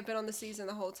that have been on the season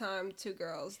the whole time. 2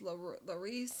 girls,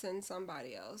 Larice and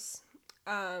somebody else.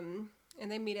 And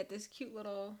they meet at this cute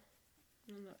little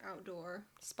outdoor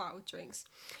spot with drinks.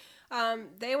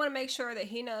 They want to make sure that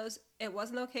he knows it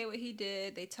wasn't okay what he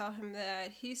did. They tell him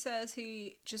that he says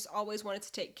he just always wanted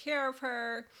to take care of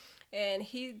her, and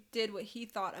he did what he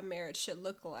thought a marriage should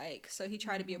look like. So he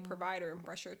tried to be a provider and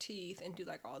brush her teeth and do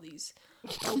like all these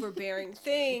overbearing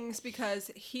things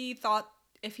because he thought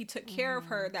if he took care of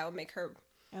her, that would make her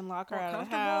and lock her out of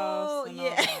the house. And all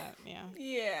that.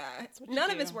 Yeah.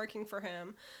 None of it's working for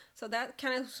him. So that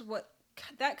kind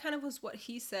of was what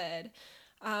he said.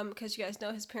 Because you guys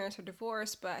know his parents are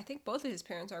divorced, but I think both of his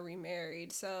parents are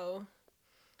remarried. So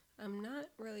I'm not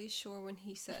really sure when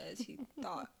he says he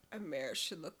thought a marriage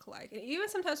should look like. And even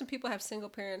sometimes when people have single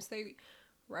parents, they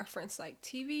reference like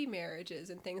TV marriages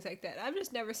and things like that. I've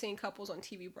just never seen couples on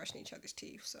TV brushing each other's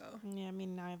teeth. So yeah, me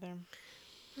neither.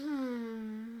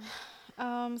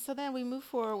 So then we move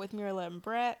forward with Mirla and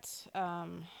Brett. I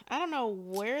don't know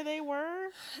where they were.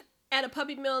 At a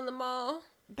puppy mill in the mall.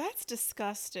 That's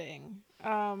disgusting.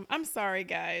 I'm sorry,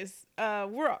 guys.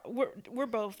 We're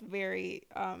both very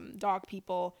dog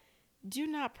people. Do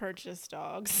not purchase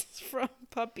dogs from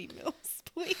puppy mills,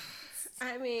 please.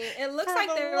 I mean, it looks like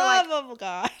they're like of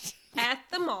God at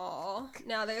the mall.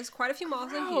 Now, there's quite a few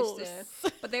malls in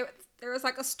Houston, but there was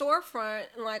like a storefront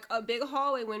and like a big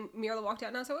hallway when Mirla walked out.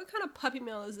 And I was like, "What kind of puppy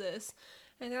mill is this?"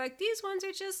 And they're like, "These ones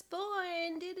are just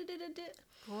born."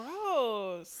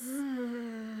 Gross.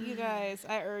 You guys,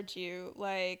 I urge you,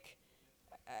 like,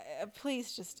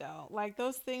 please just don't. Like,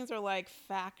 those things are like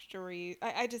factory.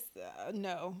 I just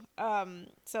no.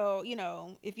 So you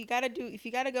know, if you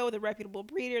gotta go with a reputable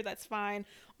breeder, that's fine.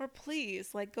 Or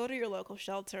please, like, go to your local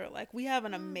shelter. Like, we have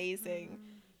an amazing,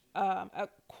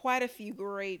 quite a few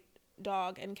great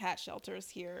dog and cat shelters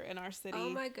here in our city. Oh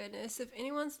my goodness. If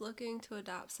anyone's looking to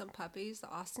adopt some puppies, the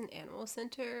Austin Animal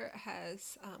Center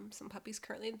has some puppies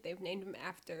currently. They've named them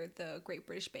after the Great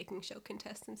British Baking Show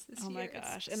contestants this year. Oh my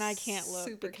gosh. And I can't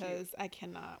look because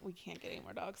cute. We can't get any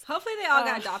more dogs. Hopefully they all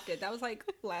got adopted. That was like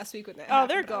last week when that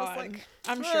happened. They're gone. Like,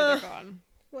 I'm sure they're gone.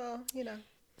 Well, you know.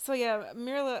 So yeah,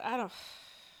 Mirla,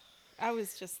 I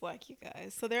was just like you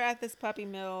guys. So they're at this puppy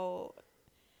mill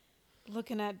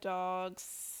looking at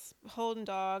dogs. Holding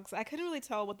dogs. I couldn't really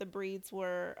tell what the breeds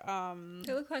were.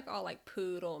 They look like all like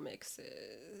poodle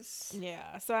mixes.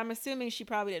 Yeah. So I'm assuming she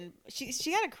probably didn't.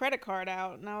 She had a credit card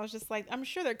out, and I was just like, I'm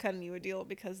sure they're cutting you a deal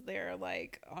because they're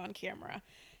like on camera.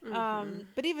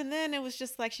 But even then, it was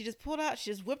just like she just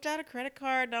whipped out a credit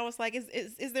card, and I was like,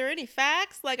 is there any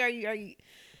facts? Like, are you?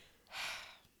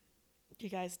 You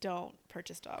guys don't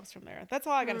purchase dogs from there. That's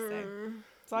all I gotta say.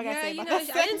 That's all I gotta say about that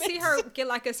segment. I didn't see her get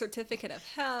like a certificate of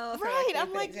health. Right.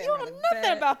 I'm like, you don't know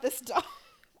nothing about this dog.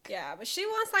 Yeah, but she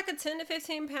wants like a 10 to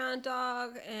 15 pound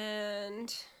dog,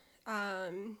 and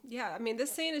yeah, I mean,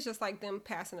 this scene is just like them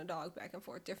passing a dog back and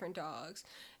forth, different dogs.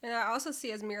 And I also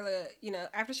see as Mirla, you know,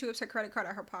 after she whips her credit card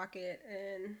out her pocket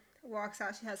and walks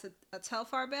out, she has a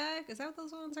Telfar bag. Is that what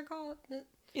those ones are called?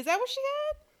 Is that what she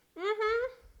had?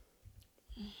 Mm-hmm.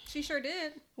 She sure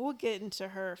did. We'll get into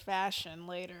her fashion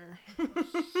later.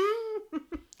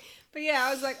 But yeah,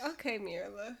 I was like, okay,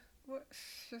 Mirla,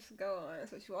 just go on.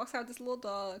 So she walks out with this little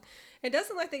dog. It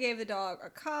doesn't look like they gave the dog a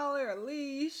collar, a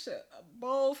leash, a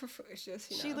bowl for food. It's just,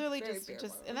 you know, she literally just,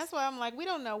 and that's why I'm like, we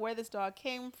don't know where this dog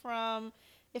came from.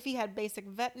 If he had basic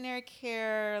veterinary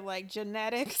care, like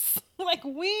genetics, like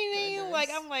weaning, like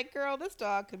I'm like, girl, this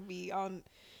dog could be on.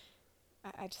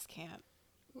 I just can't.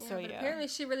 Yeah, so but apparently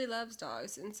she really loves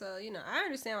dogs, and so, you know, I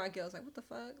understand why Gil's like, what the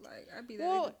fuck? Like, I'd be there.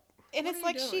 Well, and it's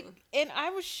like and I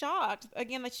was shocked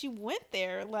again that she went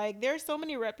there. Like, there's so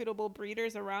many reputable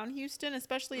breeders around Houston,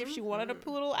 especially if she wanted a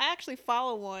poodle. I actually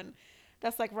follow one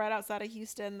that's like right outside of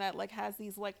Houston that like has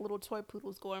these like little toy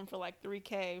poodles going for like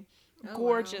 $3,000. Oh,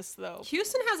 gorgeous though.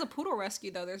 Houston has a poodle rescue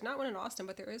though. There's not one in Austin,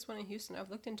 but there is one in Houston. I've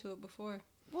looked into it before.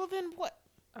 Well, then what?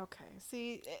 Okay.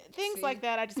 See, things like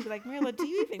that, I just be like, Marilla, do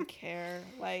you even care?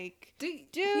 Like, do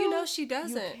you know she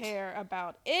doesn't you care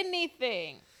about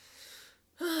anything?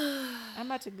 I'm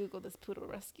about to Google this poodle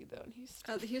rescue though in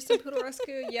Houston. Oh, the Houston Poodle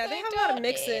Rescue. Yeah, they have a lot of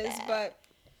mixes, but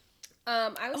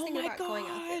I was thinking about going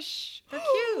out there. They're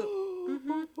cute.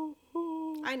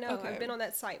 Mm-hmm. I know. Okay. I've been on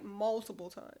that site multiple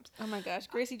times. Oh my gosh,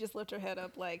 Gracie just lifted her head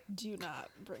up like, do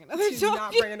not bring another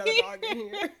dog in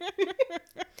here.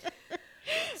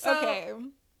 So, okay.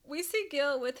 We see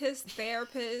Gil with his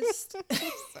therapist.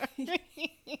 This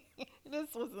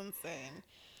was insane.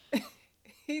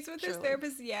 He's with his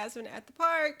therapist, Yasmin, at the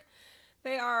park.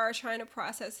 They are trying to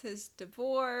process his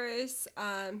divorce.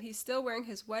 He's still wearing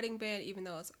his wedding band, even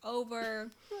though it's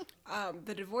over.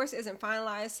 The divorce isn't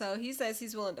finalized, so he says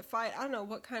he's willing to fight. I don't know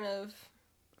what kind of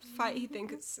fight he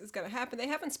thinks is going to happen. They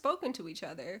haven't spoken to each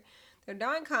other. They're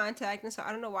not in contact, and so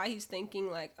I don't know why he's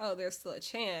thinking, like, oh, there's still a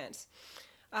chance.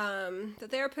 The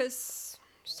therapist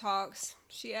talks.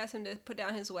 She asks him to put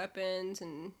down his weapons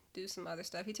and do some other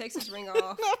stuff. He takes his ring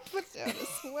off. Put down his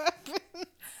weapons.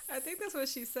 I think that's what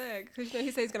she said. Because,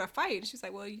 he said he's going to fight. And she's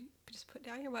like, well, you just put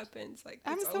down your weapons. Like,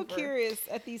 I'm so curious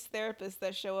at these therapists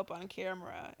that show up on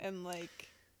camera and, like...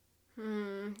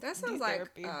 that sounds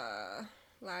like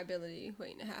liability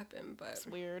waiting to happen, but... It's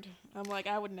weird. I'm like,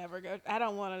 I would never go... I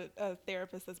don't want a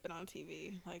therapist that's been on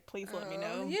TV. Like, please let me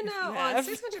know. On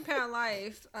 600 Pound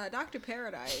Life, Dr.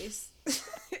 Paradise,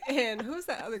 and who's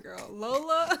that other girl?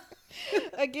 Lola?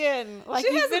 Again, like,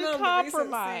 he's been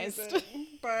compromised.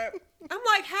 But I'm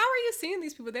like, how are you seeing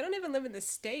these people? They don't even live in the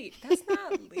state. That's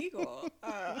not legal.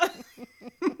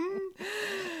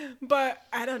 But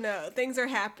I don't know. Things are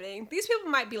happening. These people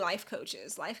might be life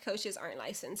coaches. Life coaches aren't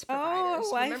licensed providers.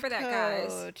 Remember that,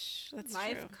 guys. That's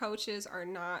life true. coaches are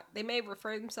not. They may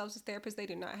refer themselves as therapists. They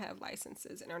do not have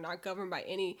licenses and are not governed by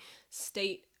any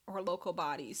state or local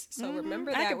bodies. So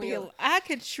remember that. I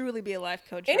could truly be a life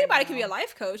coach. Anybody can be a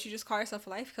life coach. You just call yourself a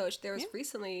life coach. There was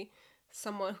recently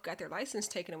someone who got their license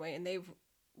taken away, and they've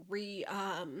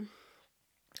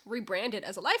rebranded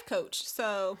as a life coach.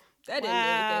 So that didn't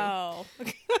do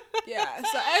anything. Yeah.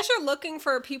 So as you're looking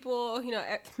for people,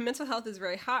 mental health is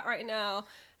very hot right now.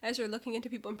 As you're looking into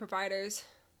people and providers,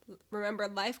 remember,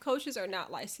 life coaches are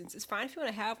not licensed. It's fine if you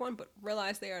want to have one, but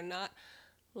realize they are not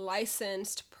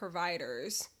licensed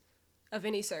providers of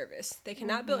any service. They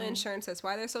cannot bill insurance. That's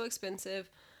why they're so expensive.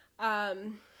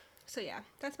 So yeah,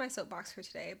 that's my soapbox for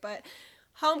today. But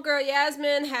homegirl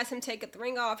Yasmin has him take the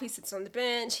ring off. He sits on the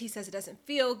bench. He says it doesn't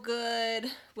feel good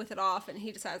with it off, and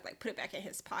he decides put it back in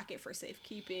his pocket for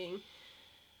safekeeping.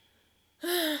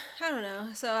 I don't know.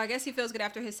 So I guess he feels good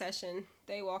after his session.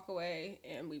 They walk away,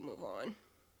 and we move on.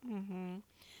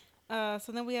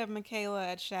 So then we have Michaela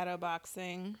at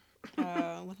shadowboxing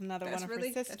with another one of her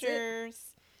sisters.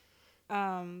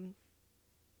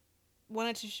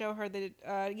 Wanted to show her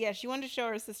that, she wanted to show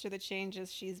her sister the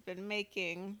changes she's been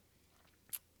making.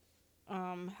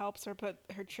 Helps her put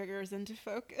her triggers into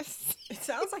focus. It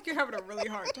sounds like you're having a really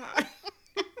hard time.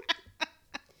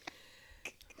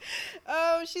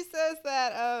 She says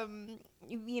that,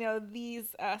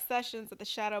 these sessions at the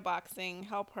shadowboxing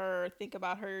help her think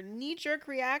about her knee-jerk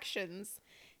reactions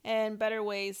and better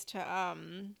ways to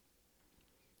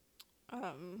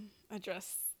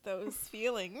address those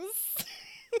feelings.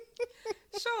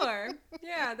 Sure.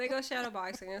 Yeah, they go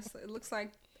shadowboxing. It looks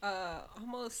like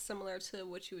almost similar to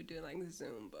what you would do in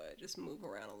Zoom, but just move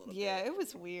around a little bit. Yeah, it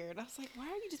was weird. I was like, why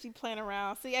don't you just be playing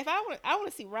around? See, if I want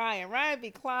to see Ryan. Ryan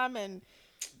be climbing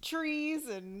trees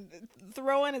and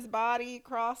throwing his body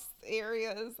across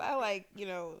areas. I like,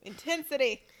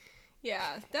 intensity.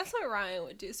 Yeah, that's what Ryan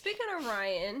would do. Speaking of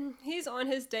Ryan, he's on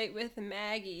his date with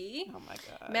Maggie. Oh my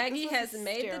God. Maggie has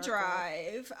made the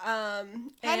drive.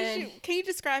 Can you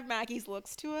describe Maggie's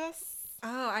looks to us?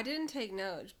 Oh, I didn't take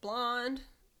notes. Blonde.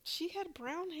 She had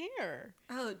brown hair.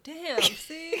 Oh, damn.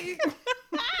 See?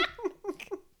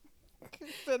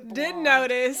 Didn't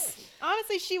notice.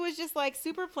 Honestly, she was just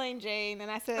super plain Jane. And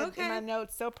I said in my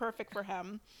notes, so perfect for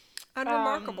him.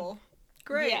 Unremarkable.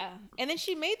 Great. Yeah. And then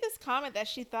she made this comment that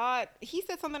she thought, he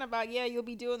said something about, you'll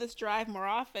be doing this drive more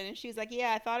often. And she was like,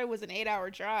 I thought it was an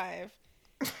 8-hour drive.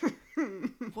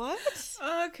 What?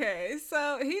 Okay.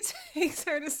 So he takes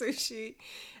her to sushi.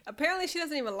 Apparently she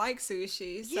doesn't even like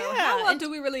sushi. So how well do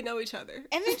we really know each other?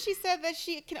 And then she said that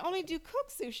she can only do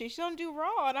cooked sushi. She don't do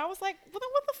raw. And I was like, well,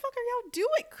 then what the fuck are y'all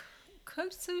doing?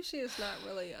 Cooked sushi is not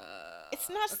really it's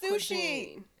not sushi.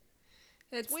 Cuisine.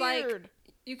 It's weird.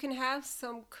 You can have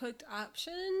some cooked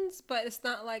options, but it's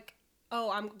not like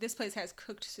this place has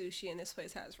cooked sushi and this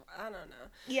place has, I don't know.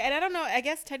 Yeah, and I don't know. I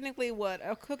guess technically, what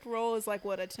a cooked roll is like,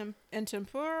 what a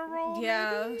tempura roll.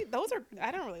 Yeah, maybe? Those are.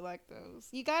 I don't really like those.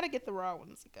 You got to get the raw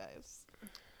ones, you guys.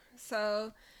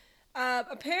 So,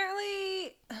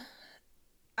 apparently,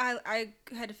 I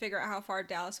had to figure out how far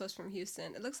Dallas was from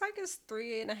Houston. It looks like it's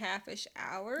 3.5-ish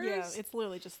hours. Yeah, it's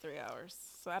literally just 3 hours.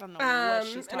 So I don't know what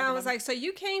she's talking And I was about. like, so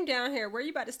you came down here. Where are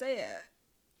you about to stay at?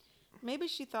 Maybe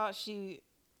she thought she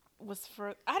was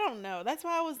for. I don't know. That's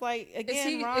why I was like, again,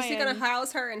 is he gonna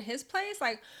house her in his place?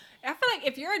 Like, I feel like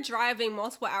if you're driving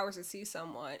multiple hours to see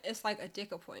someone, it's like a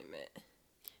dick appointment.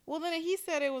 Well, then he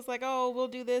said it was like, oh, we'll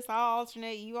do this. I'll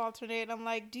alternate. You alternate. I'm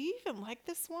like, do you even like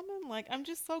this woman? Like, I'm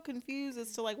just so confused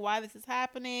as to like why this is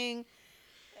happening.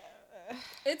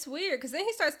 It's weird because then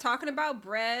he starts talking about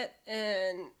Brett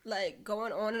and like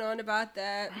going on and on about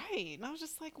that. Right. And I was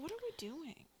just like, what are we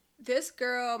doing? This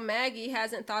girl, Maggie,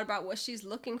 hasn't thought about what she's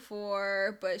looking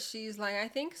for, but she's like, I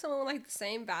think someone with like the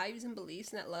same values and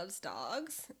beliefs and that loves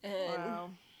dogs. And wow.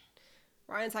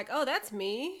 Ryan's like, oh, that's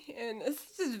me. And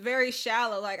it's just very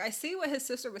shallow. Like, I see what his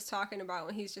sister was talking about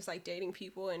when he's just like dating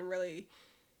people and really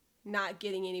not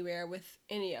getting anywhere with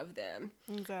any of them.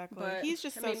 Exactly. But he's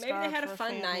just maybe they had a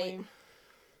fun night.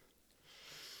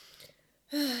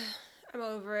 I'm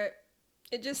over it.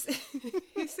 It just,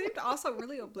 he seemed also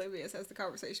really oblivious as the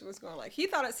conversation was going. Like, he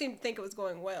thought it seemed to think it was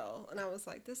going well. And I was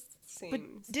like, this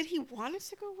seems... But did he want it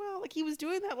to go well? Like, he was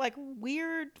doing that, like,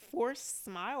 weird forced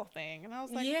smile thing. And I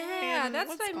was like, yeah, that's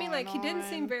what I mean. Like, he didn't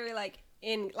seem very, like,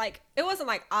 it wasn't,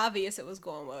 like, obvious it was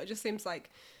going well. It just seems like,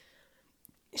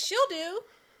 she'll do.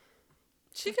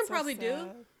 She can probably do.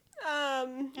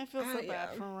 I feel so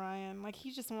bad for Ryan. Like,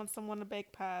 he just wants someone to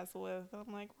bake pies with.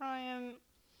 I'm like, Ryan...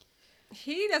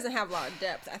 He doesn't have a lot of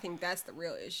depth. I think that's the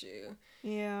real issue.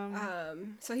 Yeah.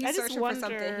 So he's searching for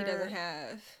something he doesn't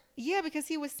have. Yeah, because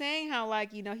he was saying how,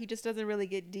 like, you know, he just doesn't really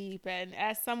get deep. And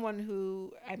as someone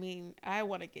who, I mean, I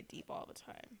want to get deep all the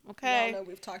time. Okay. Yeah, I know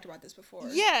we've talked about this before.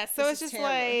 Yeah. So it's just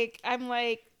like, I'm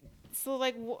like, so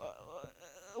like,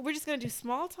 we're just going to do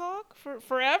small talk for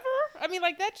forever? I mean,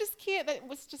 like, that just can't, that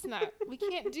was just not, we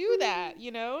can't do that,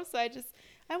 you know? So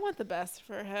I want the best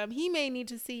for him. He may need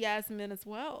to see Yasmin as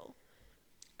well.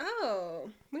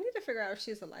 Oh, we need to figure out if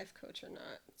she's a life coach or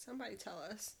not. Somebody tell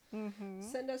us. Mm-hmm.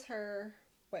 Send us her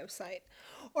website.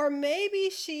 Or maybe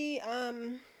she,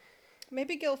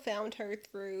 maybe Gil found her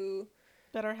through...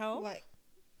 BetterHelp? Like,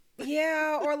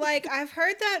 yeah, or like, I've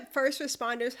heard that first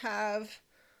responders have,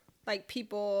 like,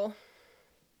 people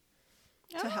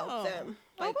to help them.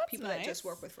 Like, people that just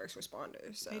work with first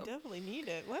responders. So. They definitely need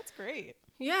it. Well, that's great.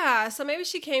 Yeah, so maybe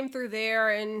she came through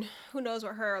there, and who knows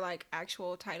what her, like,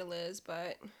 actual title is,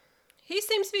 but he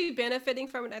seems to be benefiting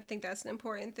from it. I think that's an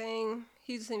important thing.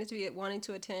 He seems to be wanting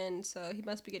to attend, so he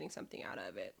must be getting something out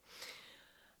of it.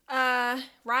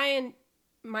 Ryan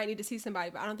might need to see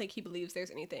somebody, but I don't think he believes there's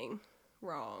anything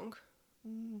wrong.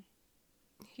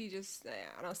 He just,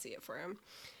 I don't see it for him.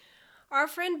 Our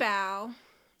friend Bao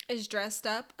is dressed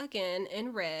up again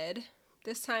in red.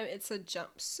 This time it's a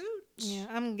jumpsuit. Yeah,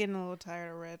 I'm getting a little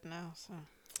tired of red now, so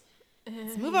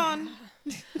let's move on.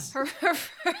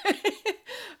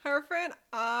 Her friend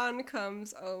An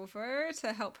comes over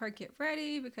to help her get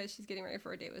ready because she's getting ready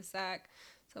for a date with Zach.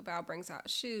 So Bao brings out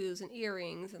shoes and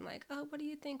earrings and like, oh, what do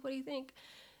you think? What do you think?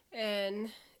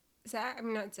 And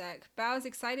Bao is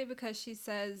excited because she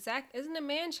says Zach isn't a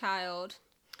man-child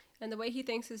and the way he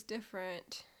thinks is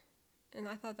different. And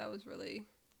I thought that was really...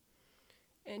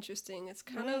 interesting. It's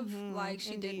kind of like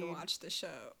she didn't watch the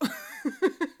show.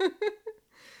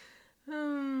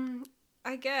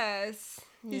 I guess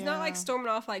he's not like storming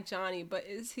off like Johnny, but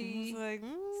is he like,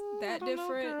 that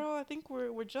different? Know, girl. I think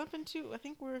we're jumping to. I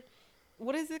think we're.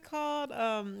 What is it called?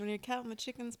 When you're counting the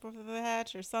chickens before they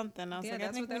hatch or something. I was like, that's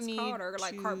I think what that's called, or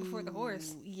like cart before the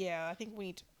horse. Yeah, I think we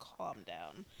need to calm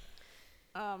down.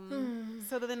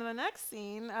 So then in the next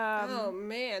scene. Oh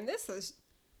man, this is.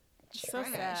 So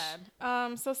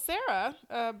sad. So Sarah,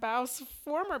 Bao's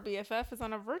former BFF, is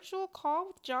on a virtual call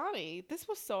with Johnny. This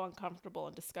was so uncomfortable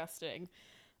and disgusting.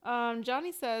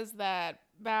 Johnny says that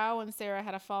Bao and Sarah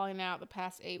had a falling out the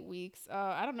past 8 weeks.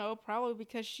 I don't know, probably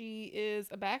because she is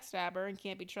a backstabber and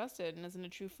can't be trusted and isn't a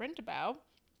true friend to Bao.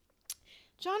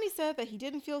 Johnny said that he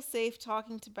didn't feel safe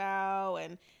talking to Bao,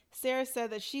 and Sarah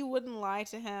said that she wouldn't lie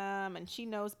to him, and she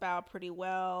knows Bao pretty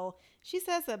well. She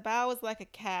says that Bao is like a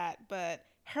cat, but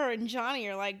her and Johnny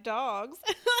are like dogs.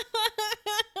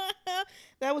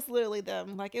 That was literally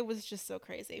them. Like, it was just so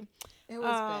crazy. It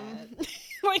was bad.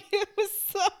 Like, it was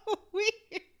so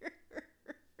weird.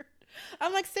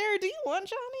 I'm like, Sarah, do you want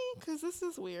Johnny? Because this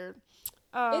is weird.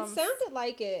 It sounded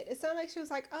like it. It sounded like she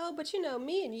was like, oh, but you know,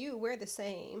 me and you, we're the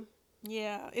same.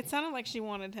 Yeah, it sounded like she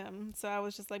wanted him. So I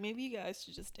was just like, maybe you guys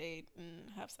should just date and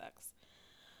have sex.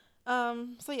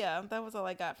 So yeah, that was all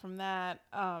I got from that.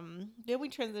 Then we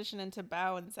transition into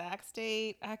Bao and Zach's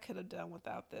date. I could have done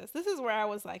without this. This is where I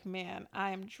was like, man,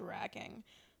 I am dragging.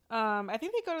 I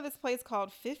think they go to this place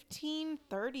called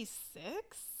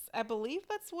 1536. I believe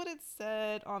that's what it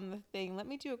said on the thing. Let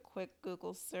me do a quick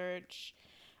Google search.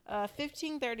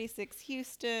 1536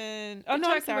 Houston. Oh,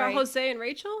 no, I'm sorry. About Jose and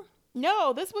Rachel?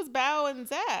 No, this was Bao and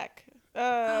Zach.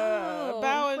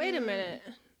 Bao and... Wait a minute.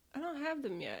 I don't have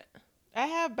them yet. I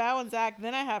have Bao and Zach,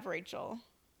 then I have Rachel.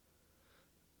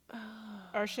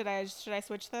 Or should I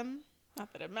switch them?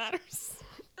 Not that it matters.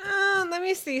 Let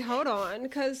me see. Hold on,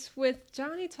 because with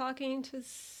Johnny talking to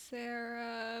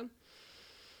Sarah.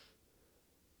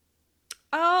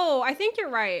 Oh, I think you're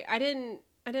right. I didn't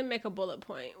make a bullet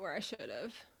point where I should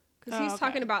have, because he's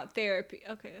talking about therapy.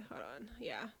 Okay, hold on.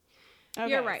 Yeah. Okay.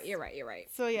 You're right.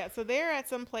 So yeah, so they're at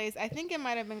some place. I think it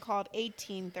might have been called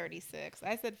 1836.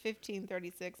 I said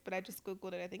 1536, but I just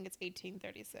Googled it. I think it's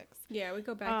 1836. Yeah, we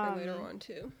go back there later on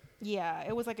too. Yeah,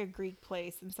 it was like a Greek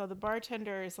place. And so the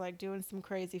bartender is like doing some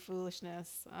crazy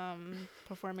foolishness,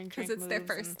 performing drink moves. Because it's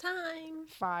their first time.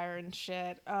 Fire and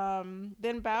shit.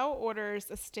 Then Bao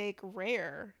orders a steak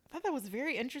rare. I thought that was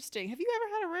very interesting. Have you ever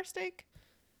had a rare steak?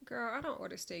 Girl, I don't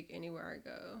order steak anywhere I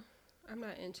go. I'm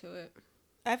not into it.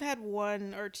 I've had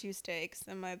 1 or 2 steaks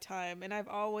in my time, and I've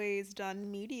always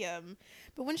done medium.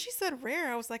 But when she said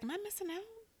rare, I was like, am I missing out?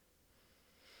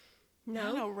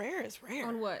 No, rare is rare.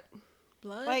 On what?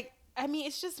 Blood? Like, I mean,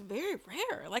 it's just very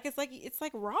rare. Like, it's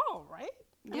like raw, right?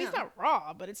 Yeah. I mean, it's not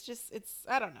raw, but it's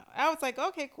I don't know. I was like,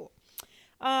 okay, cool.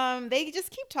 They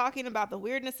just keep talking about the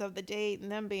weirdness of the date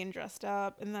and them being dressed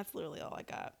up, and that's literally all I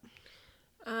got.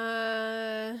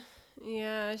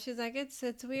 Yeah, she's like, it's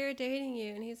weird dating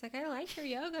you, and he's like, I like your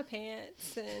yoga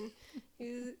pants, and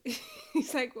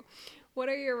he's like, what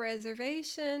are your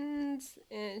reservations?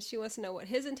 And she wants to know what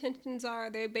his intentions are.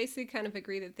 They basically kind of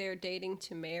agree that they're dating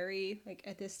to marry, like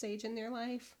at this stage in their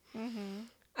life.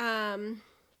 Mm-hmm.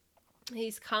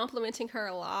 He's complimenting her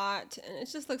a lot, and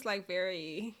it just looks like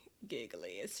very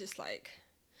giggly. It's just like,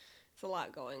 it's a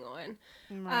lot going on.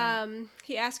 Right.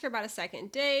 He asked her about a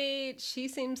second date. She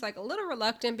seems like a little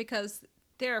reluctant because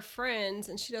they're friends,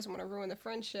 and she doesn't want to ruin the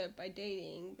friendship by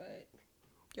dating, but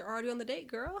you're already on the date,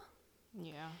 girl.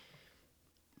 Yeah.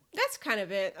 That's kind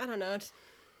of it. I don't know.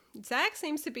 Zach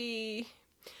seems to be...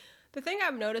 The thing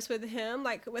I've noticed with him,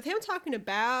 like with him talking to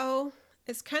Bao,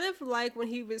 it's kind of like when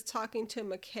he was talking to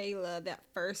Michaela that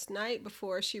first night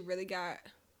before she really got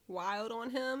wild on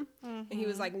him. Mm-hmm. And he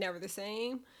was like never the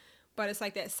same. But it's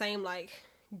like that same like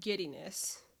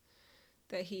giddiness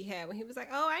that he had when he was like,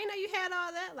 oh, I know you had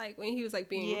all that. Like when he was like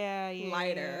being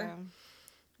lighter. Yeah.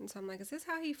 And so I'm like, is this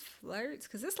how he flirts?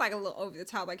 Because it's like a little over the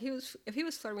top. Like if he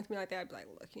was flirting with me like that, I'd be like,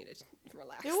 look, you need to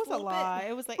relax. It was a lie.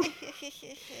 It was like,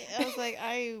 I was like,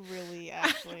 I really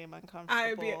actually am uncomfortable.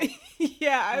 I'd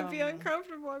be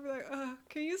uncomfortable. I'd be like,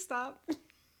 can you stop?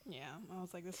 Yeah, I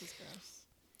was like, this is gross.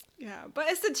 Yeah, but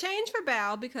it's a change for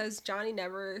Bao because Johnny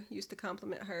never used to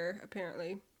compliment her,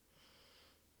 apparently.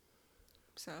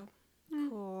 So.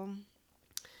 Cool.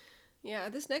 Yeah,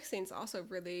 this next scene's also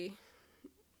really...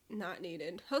 not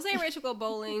needed. Jose and Rachel go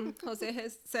bowling. Jose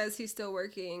says he's still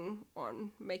working on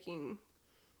making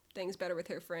things better with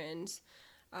her friends.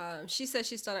 She says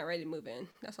she's still not ready to move in.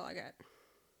 That's all I got.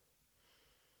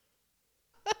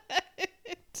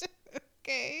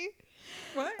 Okay.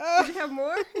 What? Did you have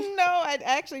more? No, I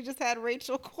actually just had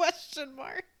Rachel question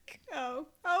mark. Oh,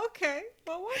 okay.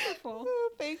 Well, wonderful. Oh,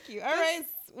 thank you. All right,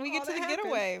 we get to the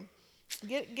getaway.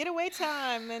 Getaway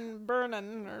time in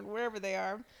Vernon or wherever they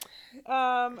are.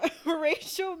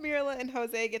 Rachel, Mirla, and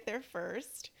Jose get there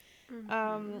first. Mm-hmm.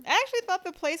 I actually thought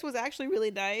the place was actually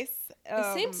really nice.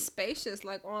 It seemed spacious,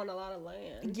 like on a lot of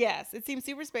land. Yes, it seemed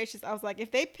super spacious. I was like,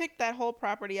 if they picked that whole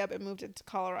property up and moved it to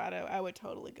Colorado, I would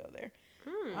totally go there.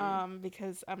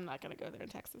 Because I'm not going to go there in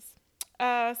Texas.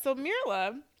 So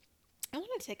Mirla, I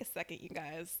want to take a second, you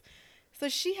guys. So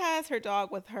she has her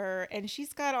dog with her, and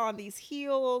she's got on these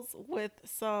heels with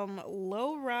some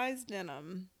low-rise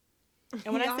denim.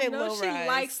 And when I say low-rise, she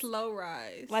likes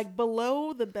low-rise. Like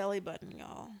below the belly button,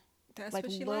 y'all. That's like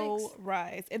what she low likes.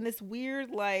 Rise. And this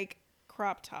weird, like,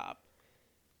 crop top.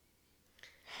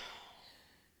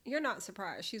 You're not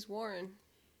surprised. She's worn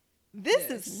this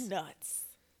is nuts.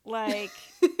 Like,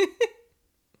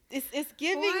 it's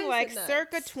giving, like,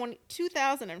 circa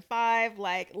 2005.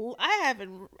 Like, I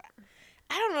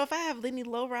don't know if I have any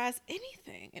low-rise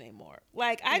anything anymore.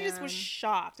 Like, I just was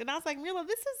shocked. And I was like, Mila,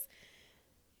 this is...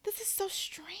 this is so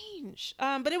strange.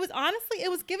 But it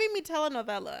was giving me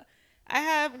telenovela. I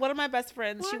have one of my best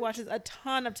friends. What? She watches a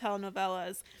ton of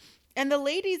telenovelas. And the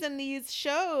ladies in these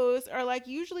shows are like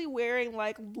usually wearing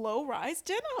like low-rise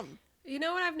denim. You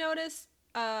know what I've noticed?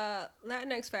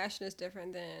 Latinx fashion is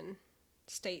different than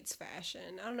States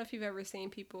fashion. I don't know if you've ever seen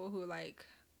people who like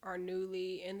are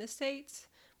newly in the States.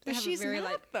 But she's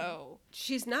not, though.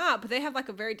 She's not, but they have like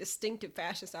a very distinctive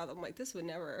fashion style. I'm like, this would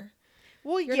never.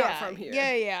 Well, You're not from here.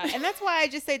 Yeah. And that's why I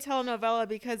just say telenovela,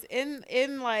 because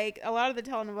in like a lot of the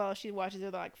telenovelas she watches,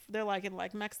 they're like in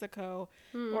like Mexico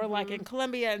or like in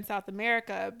Colombia and South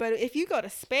America. But if you go to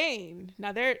Spain,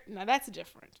 now that's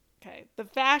different. Okay, the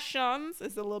fashions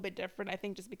is a little bit different, I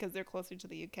think, just because they're closer to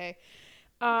the UK.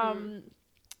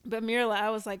 But Mirla, I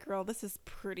was like, girl, this is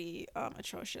pretty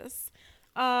atrocious.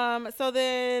 So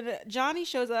then Johnny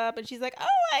shows up and she's like, oh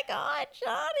my God,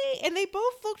 Johnny. And they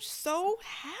both looked so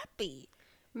happy.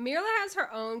 Mirla has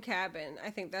her own cabin. I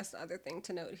think that's the other thing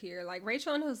to note here. Like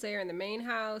Rachel and Jose are in the main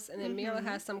house, and then Mirla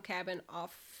has some cabin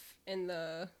off in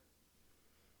the,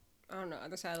 I don't know,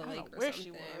 other side of the lake or where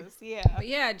something. She was. Yeah. But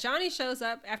yeah, Johnny shows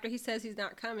up after he says he's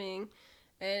not coming.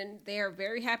 And they are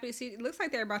very happy to see. It looks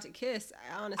like they're about to kiss,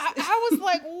 honestly. I was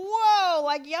like, whoa.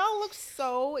 Like, y'all look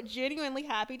so genuinely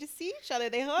happy to see each other.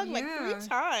 They hugged like 3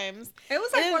 times. It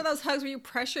was like one of those hugs where you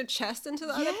press your chest into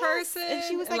the other person. And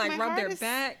she was like rub their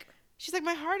back. She's like,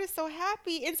 my heart is so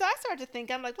happy. And so I started to think,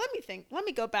 I'm like, let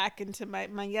me go back into my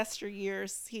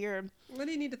yesteryears here. What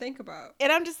do you need to think about?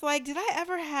 And I'm just like, did I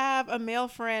ever have a male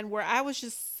friend where I was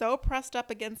just so pressed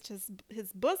up against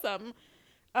his bosom?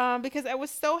 Because I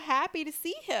was so happy to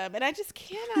see him, and I just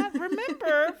cannot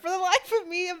remember for the life of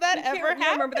me if that ever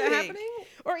happened. Remember that happening?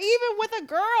 Or even with a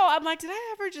girl, I'm like, did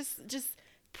I ever just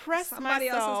press somebody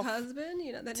myself? Else's husband?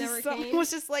 You know, that never someone came.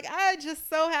 was just like, I'm just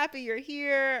so happy you're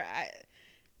here.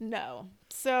 No.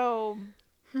 So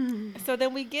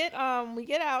then we get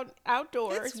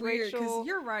outdoors. It's weird because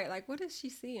you're right. Like, what does she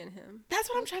see in him? That's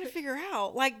what I'm trying to figure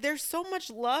out. Like, there's so much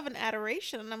love and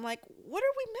adoration, and I'm like, what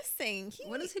are we missing?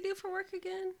 What does he do for work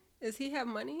again? Does he have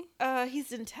money?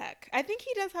 He's in tech. I think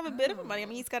he does have a bit of money. I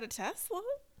mean, he's got a Tesla.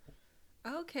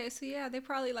 Okay, so yeah, they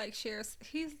probably like shares.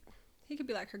 He could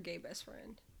be like her gay best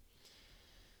friend.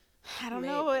 I don't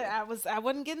know. I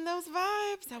wasn't getting those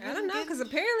vibes. I don't know, because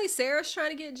apparently Sarah's trying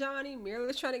to get Johnny.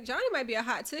 Mirla's trying to. Johnny might be a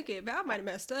hot ticket. Val might have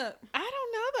messed up. I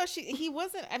don't know though. He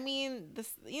wasn't. I mean,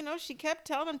 she kept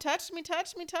telling him, "Touch me,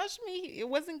 touch me, touch me." It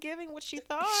wasn't giving what she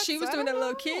thought. She was doing that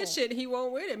little kid shit. He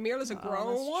won't with it. Mirla's a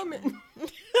grown woman.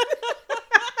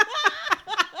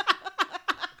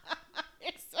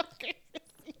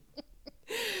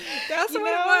 That's what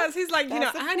it was. He's like,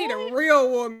 I need a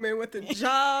real woman with a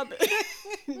job.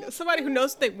 Somebody who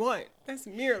knows what they want. That's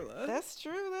Mirla. That's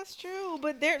true.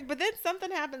 But then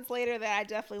something happens later that I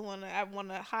definitely want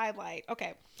to highlight.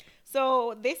 Okay.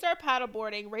 So they start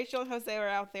paddleboarding. Rachel and Jose are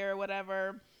out there or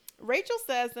whatever. Rachel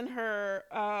says in her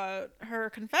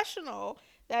confessional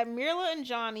that Mirla and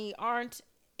Johnny aren't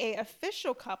a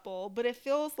official couple, but it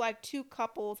feels like 2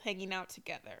 couples hanging out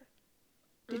together.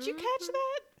 Did you catch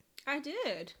that? I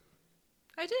did.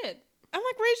 I'm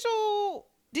like, Rachel,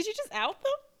 did you just out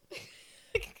them?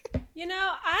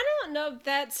 I don't know if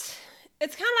that's...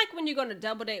 It's kind of like when you're going to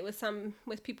double date with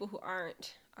people who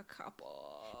aren't a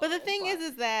couple. But the thing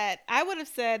is that I would have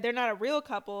said they're not a real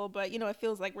couple, but, it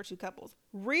feels like we're 2 couples.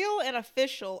 Real and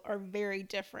official are very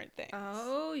different things.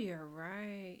 Oh, you're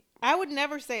right. I would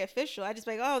never say official. I just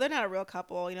be like, oh, they're not a real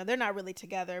couple. They're not really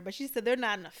together. But she said they're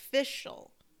not an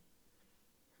official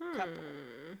couple.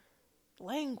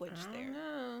 Language there.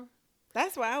 Know.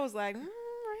 That's why I was like,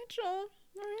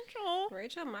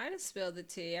 Rachel might have spilled the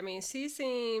tea. I mean, she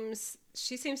seems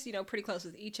pretty close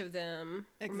with each of them.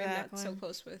 Exactly. Maybe not so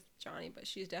close with Johnny, but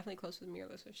she's definitely close with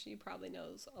Mirla, so she probably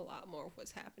knows a lot more of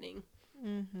what's happening.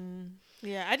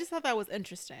 Yeah, I just thought that was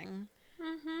interesting.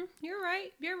 You're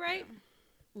right.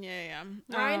 Yeah.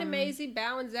 Ryan and Maisie,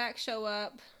 Bao and Zach show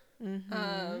up.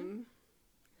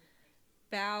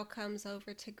 Bao comes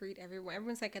over to greet everyone.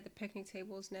 Everyone's like at the picnic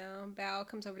tables now. Bao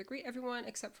comes over to greet everyone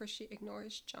except for she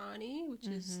ignores Johnny, which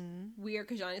is weird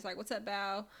because Johnny's like, "What's up,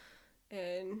 Bao?"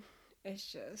 And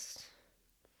it's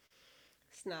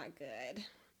not good.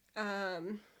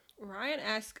 Ryan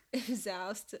asks if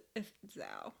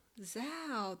Zao,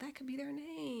 that could be their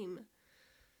name.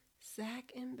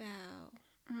 Zach and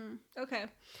Bao. Okay.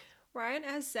 Ryan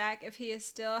asks Zach if he is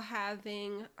still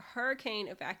having hurricane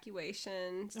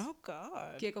evacuations. Oh,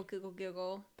 God. Giggle, giggle,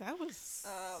 giggle. That was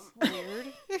weird.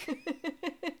 Okay.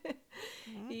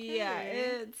 Yeah,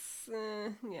 it's...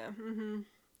 yeah.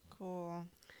 Cool.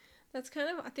 That's kind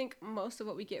of, I think, most of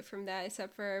what we get from that,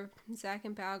 except for Zach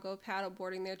and Bao go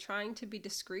paddleboarding. They're trying to be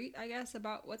discreet, I guess,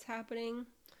 about what's happening.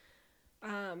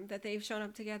 That they've shown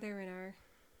up together and are,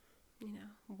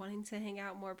 wanting to hang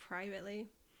out more privately.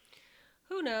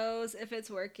 Who knows if it's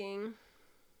working?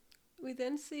 We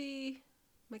then see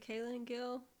Michaela and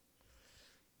Gil.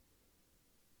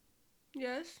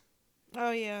 Yes?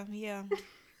 Oh, yeah.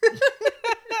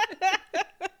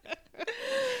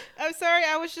 I'm sorry,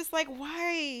 I was just like,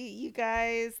 why, you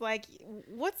guys? Like,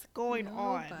 what's going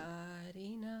on?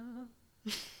 Nobody knows.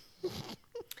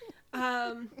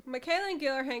 Michaela and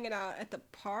Gil are hanging out at the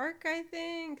park, I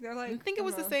think. They're like, I think it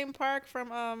was the same park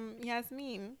from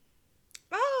Yasmin.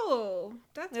 Oh,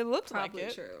 that's it looks probably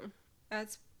like it. True.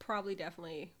 That's probably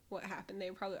definitely what happened. They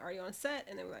were probably already on set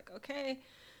and they were like, okay,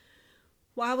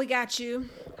 well, we got you.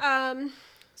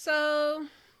 So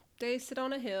they sit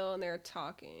on a hill and they're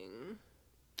talking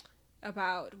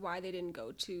about why they didn't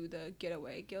go to the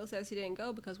getaway. Gil says he didn't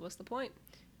go because what's the point?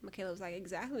 Michaela was like,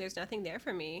 exactly, there's nothing there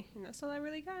for me. And that's all I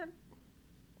really got.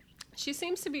 She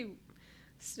seems to be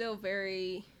still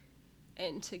very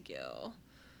into Gil.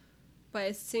 But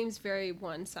it seems very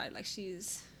one-sided. Like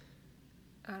she's,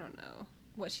 I don't know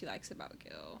what she likes about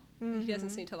Gil. Mm-hmm. He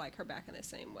doesn't seem to like her back in the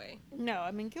same way. No,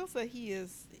 I mean, Gil said he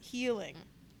is healing,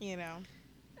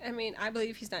 I mean, I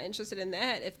believe he's not interested in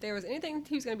that. If there was anything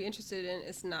he was going to be interested in,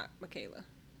 it's not Michaela.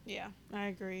 Yeah, I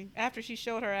agree. After she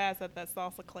showed her ass at that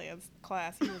salsa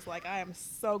class, he was like, I am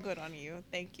so good on you.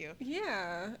 Thank you.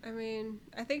 Yeah, I mean,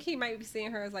 I think he might be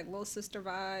seeing her as like little sister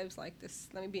vibes, like this,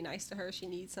 let me be nice to her, she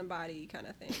needs somebody kind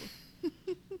of thing.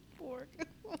 Pork.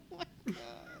 Oh, my God.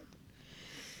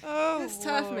 Oh, it's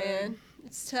tough, man.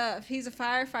 It's tough. He's a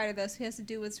firefighter, though, so he has to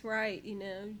do what's right, You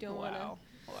don't want to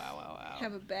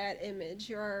have a bad image.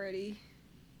 You're already,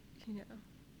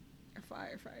 a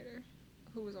firefighter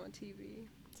who was on TV.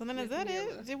 So then is that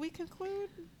it? Did we conclude?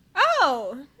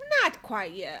 Oh, not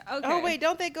quite yet. Okay. Oh, wait,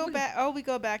 don't they go back? Oh, we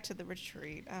go back to the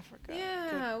retreat. I forgot.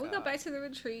 Yeah, we go back to the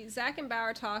retreat. Zach and Bao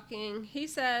are talking. He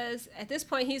says at this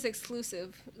point he's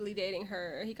exclusively dating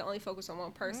her. He can only focus on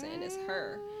one person, and it's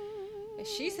her. And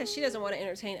she says she doesn't want to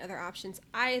entertain other options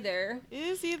either.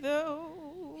 Is he,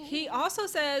 though? He also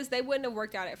says they wouldn't have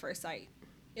worked out at first sight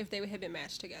if they had been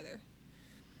matched together.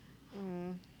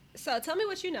 So tell me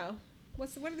what you know.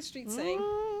 What are the streets saying?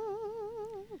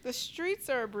 The streets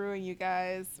are brewing, you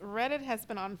guys. Reddit has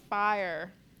been on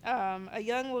fire. A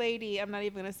young lady, I'm not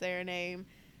even going to say her name,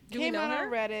 came out on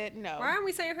Reddit. No. Why aren't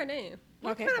we saying her name?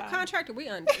 What kind of contract are we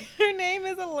under? Her name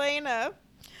is Elena.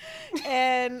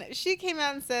 And she came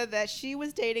out and said that she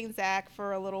was dating Zach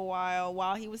for a little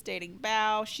while he was dating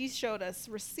Bao. She showed us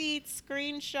receipts,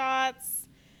 screenshots,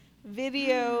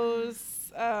 videos.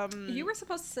 You were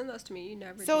supposed to send those to me. You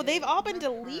never did. So they've all been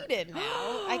deleted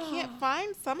now. I can't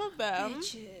find some of them.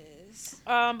 Bitches.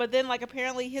 But then,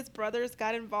 apparently his brothers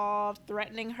got involved,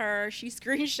 threatening her. She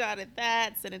screenshotted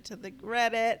that, sent it to the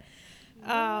Reddit.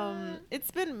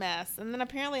 It's been mess. And then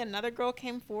apparently another girl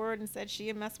came forward and said she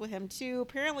had messed with him too.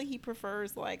 Apparently he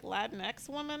prefers Latinx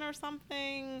women or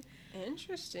something.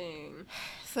 Interesting.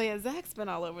 So yeah, Zach's been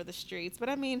all over the streets, but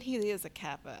I mean he is a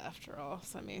Kappa after all.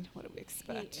 So I mean, what do we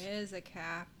expect? He is a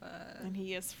Kappa, and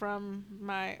he is from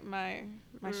my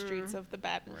streets of the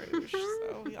Baton Rouge.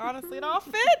 So honestly, it all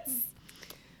fits.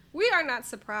 We are not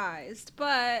surprised,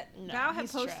 but no, Bao had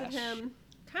posted him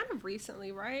kind of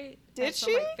recently, right? Did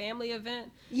she? Some, family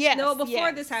event. Yes. No,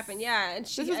 before this happened, yeah. And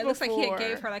it looks like he had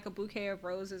gave her a bouquet of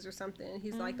roses or something.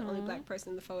 He's the only black person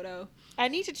in the photo. I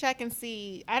need to check and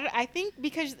see. I think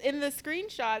because in the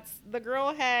screenshots, the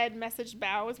girl had messaged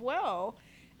Bao as well.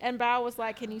 And Bao was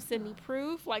like, can you send me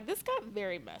proof? This got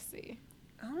very messy.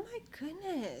 Oh my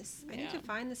goodness. I need to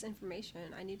find this information.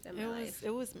 I need them in my life.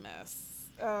 It was mess.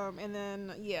 And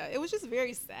then, it was just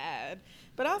very sad.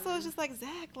 But also, it's just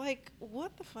Zach,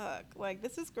 what the fuck?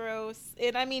 This is gross.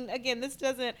 And I mean, again,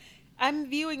 I'm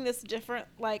viewing this different.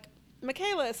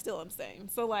 Michaela is still insane.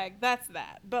 So, that's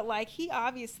that. But, he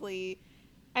obviously,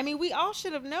 I mean, we all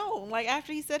should have known.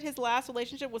 After he said his last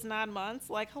relationship was 9 months,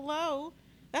 hello?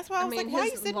 That's why I was why are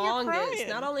you sitting here crying?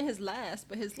 Not only his last,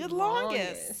 but his longest.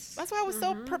 longest. That's why I was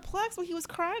so perplexed when he was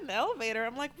crying in the elevator.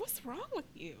 I'm like, what's wrong with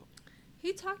you?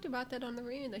 He talked about that on the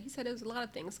reunion. He said there was a lot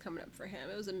of things coming up for him.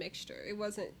 It was a mixture. It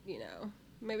wasn't,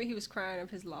 maybe he was crying of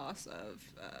his loss of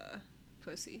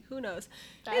pussy. Who knows?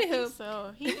 I think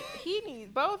so. He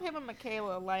needs, both him and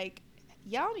Michaela,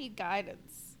 y'all need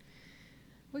guidance.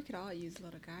 We could all use a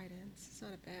little guidance. It's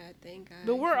not a bad thing,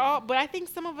 guys. But I think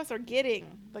some of us are getting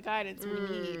the guidance we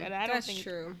need. And that's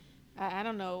true. I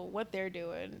don't know what they're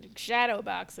doing. Shadow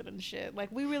boxing and shit.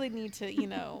 We really need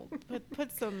to,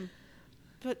 put some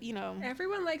but you know,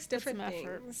 everyone likes different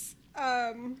things.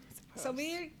 So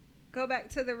we go back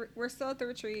to we're still at the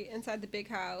retreat inside the big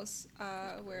house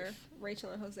where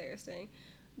Rachel and Jose are staying.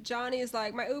 Johnny is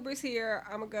like, my Uber's here,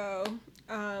 I'm gonna go.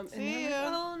 And they're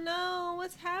like, oh no,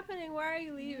 what's happening? Why are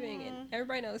you leaving? And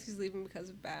everybody knows he's leaving because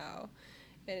of Bao.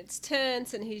 And it's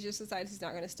tense, and he just decides he's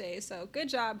not gonna stay. So good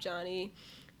job, Johnny.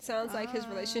 Sounds like his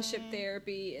relationship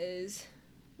therapy is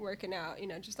working out. You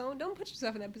know, just don't put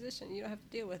yourself in that position. You don't have to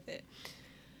deal with it.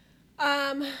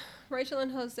 Rachel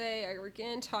and Jose are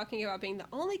again talking about being the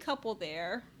only couple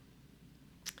there.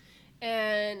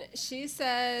 And she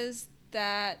says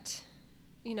that,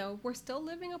 you know, we're still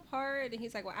living apart. And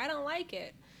he's like, well, I don't like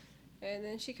it. And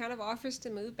then she kind of offers to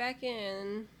move back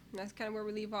in. And that's kind of where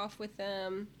we leave off with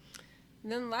them.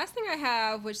 And then the last thing I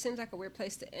have, which seems like a weird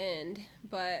place to end,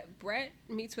 but Brett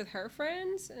meets with her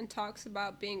friends and talks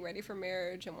about being ready for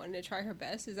marriage and wanting to try her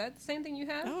best. Is that the same thing you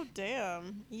have? Oh,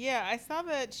 damn. Yeah, I saw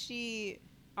that she...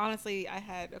 Honestly, I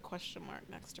had a question mark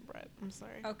next to Brett. I'm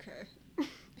sorry. Okay.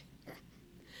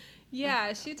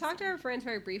 Yeah, she talked to her friends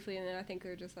very briefly, and then I think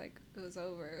they're just like, it was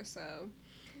over, so...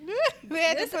 They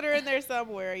had to put her in there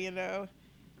somewhere, you know.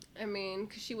 I mean,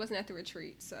 because she wasn't at the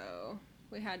retreat, so...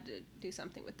 we had to do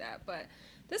something with that. But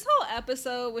this whole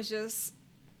episode was just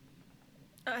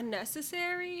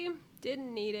unnecessary.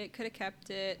 Didn't need it. Could have kept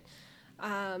it.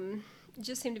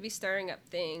 Just seemed to be stirring up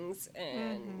things.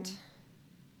 And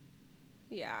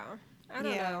yeah, I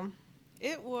don't know.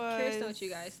 It was... curious to know what you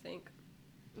guys think.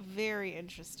 Very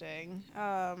interesting.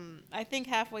 I think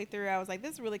halfway through I was like,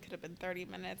 this really could have been 30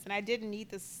 minutes, and I didn't need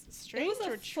this strange retreat.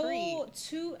 It was a full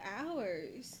 2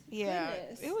 hours. Yeah.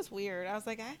 Goodness. It was weird. I was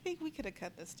like, I think we could have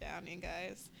cut this down, you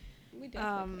guys. We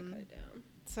definitely could have cut it down.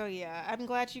 So yeah, I'm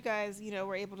glad you guys, you know,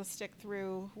 were able to stick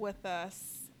through with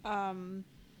us.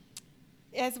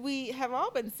 As we have all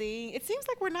been seeing, it seems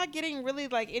like we're not getting really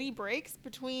like any breaks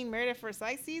between Married at First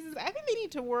Sight seasons. I think they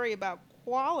need to worry about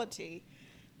quality.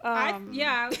 I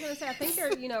was gonna say, I think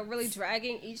they're, you know, really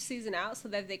dragging each season out so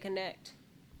that they connect.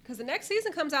 Because the next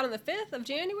season comes out on the 5th of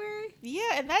January.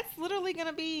 Yeah, and that's literally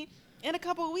gonna be in a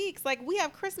couple of weeks. Like, we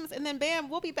have Christmas, and then bam,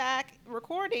 we'll be back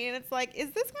recording, and it's like, is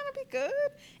this gonna be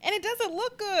good? And it doesn't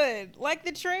look good. Like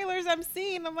the trailers I'm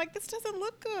seeing, I'm like, this doesn't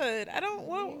look good. I don't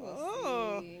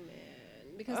want. See, man.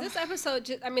 Because this episode,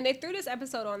 they threw this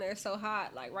episode on there so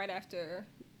hot, like right after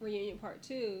Reunion Part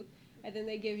 2, and then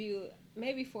they give you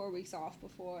maybe 4 weeks off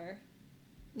before.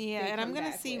 Yeah, and I'm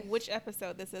going to see which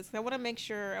episode this is. 'Cause I want to make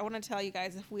sure, I want to tell you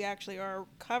guys if we actually are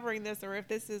covering this or if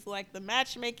this is like the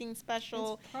matchmaking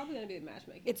special. It's probably going to be the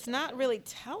matchmaking It's special. Not really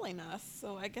telling us,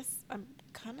 so I guess I'm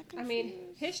kind of confused. I mean,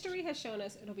 history has shown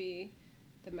us it'll be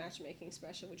the matchmaking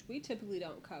special, which we typically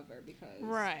don't cover because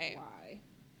why?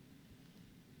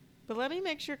 But let me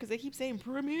make sure, because they keep saying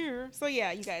premiere. So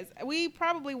yeah, you guys, we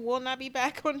probably will not be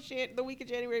back on the week of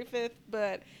January 5th,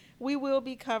 but we will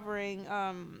be covering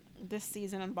this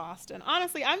season in Boston.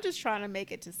 Honestly, I'm just trying to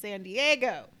make it to San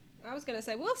Diego. I was going to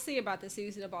say, we'll see about the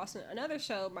season of Boston. Another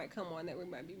show might come on that we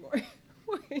might be more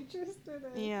interested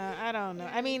in. Yeah, I don't know.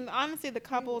 I mean, honestly, the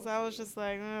couples, I was just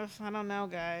like, I don't know,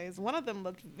 guys. One of them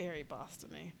looked very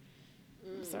Boston-y.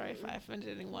 I'm sorry if I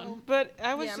offended anyone, but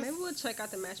I was maybe we'll check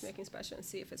out the matchmaking special and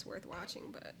see if it's worth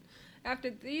watching. But after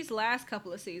these last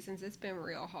couple of seasons, it's been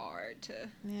real hard to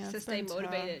stay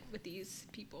motivated with these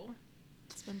people.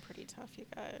 It's been pretty tough, you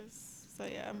guys. So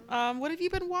yeah, what have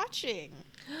you been watching?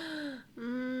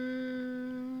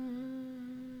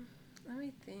 Let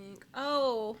me think.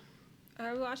 Oh,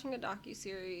 I'm watching a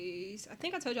docuseries. I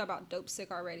think I told you about Dope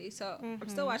Sick already, so I'm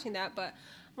still watching that, but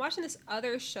I'm watching this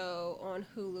other show on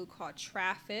Hulu called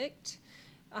Trafficked.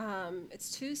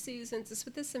 It's 2 seasons. It's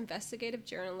with this investigative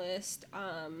journalist.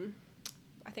 I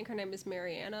think her name is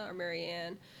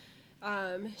Marianne.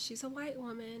 She's a white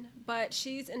woman, but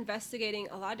she's investigating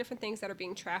a lot of different things that are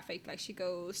being trafficked. Like, she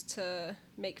goes to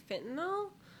make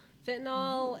fentanyl in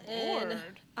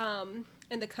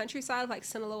the countryside, like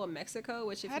Sinaloa, Mexico.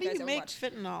 Which, if how you guys do you make watch,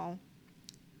 fentanyl?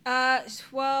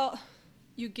 Well,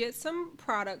 you get some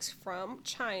products from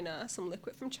China, some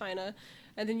liquid from China,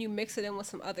 and then you mix it in with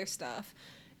some other stuff.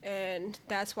 And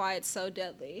that's why it's so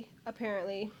deadly,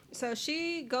 apparently. So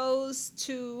she goes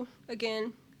to,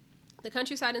 again, the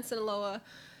countryside in Sinaloa,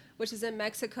 which is in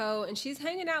Mexico, and she's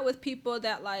hanging out with people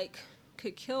that, like,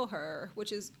 could kill her,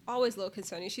 which is always a little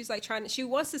concerning. She's, like, she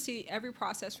wants to see every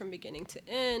process from beginning to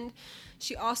end.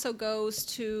 She also goes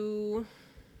to...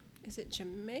 is it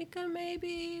Jamaica,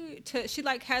 maybe? She,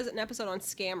 like, has an episode on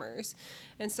scammers.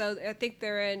 And so I think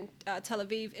they're in Tel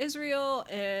Aviv, Israel,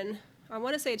 and I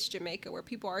want to say it's Jamaica, where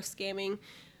people are scamming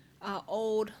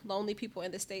old, lonely people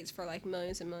in the States for, like,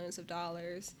 millions and millions of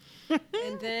dollars.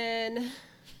 And then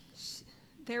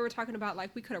they were talking about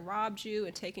like we could have robbed you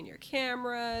and taken your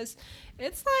cameras.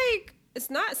 It's like it's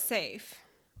not safe.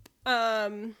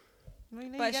 But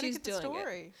she's doing the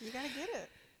story. You gotta get it.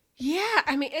 Yeah,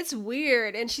 I mean it's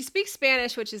weird, and she speaks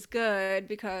Spanish, which is good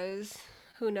because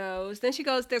who knows. Then she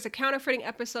goes, there's a counterfeiting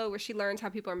episode where she learns how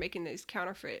people are making these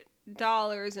counterfeit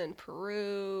dollars in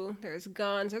Peru. There's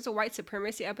guns. There's a white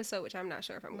supremacy episode, which I'm not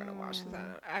sure if I'm gonna watch because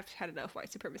I've had enough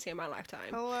white supremacy in my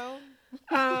lifetime. Hello.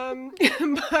 But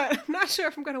I'm not sure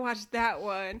if I'm gonna watch that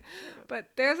one. But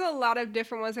there's a lot of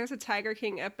different ones. There's a Tiger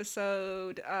King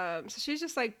episode. So she's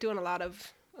just like doing a lot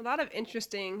of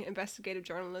interesting investigative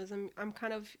journalism.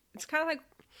 It's kind of like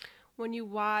when you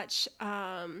watch.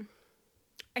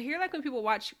 I hear like when people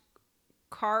watch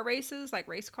car races, like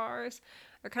race cars,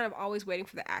 they're kind of always waiting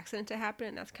for the accident to happen,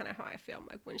 and that's kind of how I feel. I'm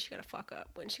like, when's she gonna fuck up?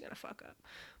 When's she gonna fuck up?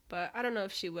 But I don't know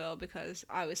if she will because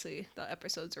obviously the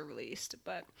episodes are released.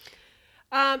 But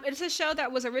it's a show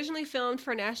that was originally filmed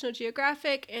for National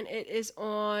Geographic, and it is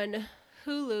on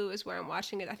Hulu is where I'm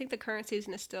watching it. I think the current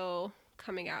season is still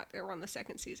coming out. They're on the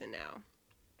second season now.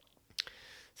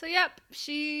 So yep,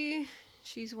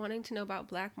 she's wanting to know about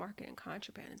black market and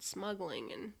contraband and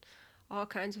smuggling and all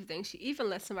kinds of things. She even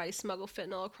let somebody smuggle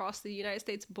fentanyl across the United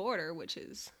States border, which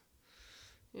is,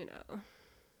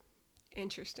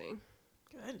 interesting.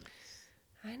 Goodness.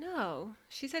 I know.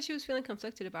 She said she was feeling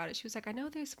conflicted about it. She was like, I know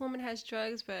this woman has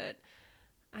drugs, but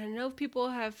I know people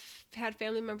have had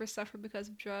family members suffer because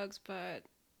of drugs, but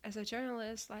as a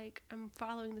journalist, like, I'm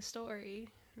following the story.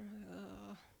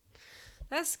 Oh,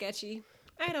 that's sketchy.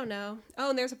 I don't know. Oh,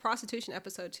 and there's a prostitution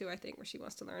episode too, I think, where she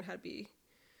wants to learn how to be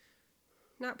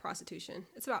not prostitution.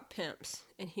 It's about pimps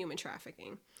and human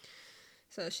trafficking.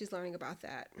 So she's learning about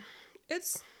that.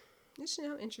 It's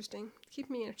interesting. Keep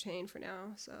me entertained for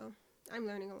now. So I'm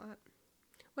learning a lot.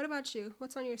 What about you?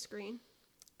 What's on your screen?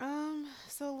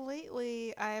 So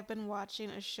lately I have been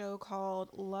watching a show called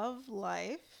Love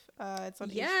Life. It's on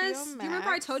HBO Max. Do you remember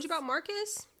I told you about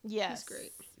Marcus? Yes. He's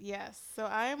great. Yes. So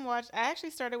I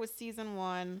actually started with season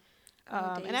 1.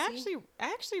 And I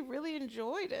actually really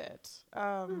enjoyed it.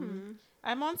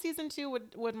 I'm on season 2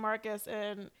 with Marcus,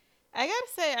 and I gotta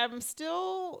say,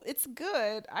 it's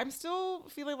good. I'm still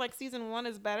feeling like season 1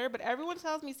 is better, but everyone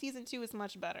tells me season 2 is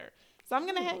much better. So I'm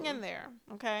gonna hang in there.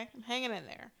 Okay, I'm hanging in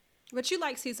there. But you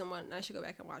like season 1, and I should go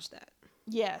back and watch that.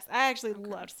 Yes, I actually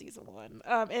loved season 1.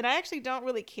 And I actually don't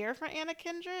really care for Anna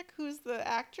Kendrick, who's the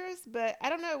actress, but I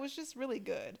don't know, it was just really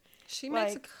good. She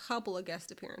makes a couple of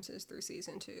guest appearances through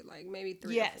season 2, like maybe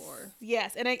 3 or 4.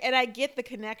 Yes, and I get the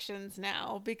connections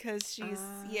now because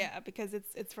because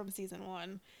it's from season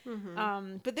 1.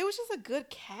 Mm-hmm. But there was just a good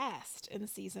cast in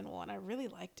season 1. I really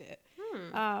liked it.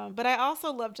 But I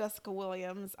also love Jessica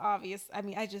Williams.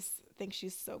 I just think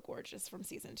she's so gorgeous from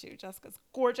season 2. Jessica's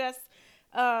gorgeous.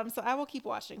 So I will keep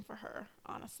watching for her,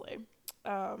 honestly.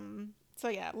 So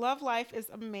yeah, Love Life is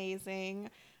amazing.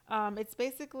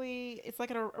 It's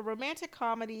like a romantic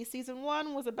comedy. Season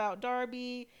 1 was about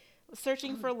Darby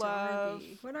searching for love.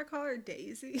 Darby. What do I call her?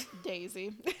 Daisy?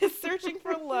 Daisy. Searching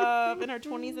for love in her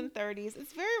 20s and 30s.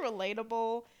 It's very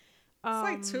relatable. It's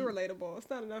like too relatable. It's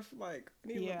not enough, like, I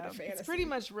need a little bit of fantasy. It's pretty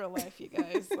much real life, you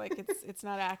guys. Like, it's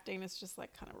not acting. It's just,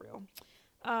 like, kind of real.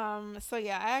 So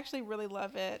yeah, I actually really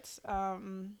love it.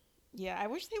 Yeah, I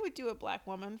wish they would do a black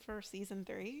woman for season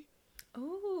 3.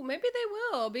 Oh, maybe they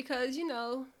will because,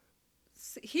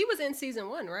 he was in season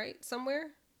 1, right? Somewhere?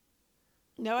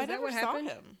 No, I never saw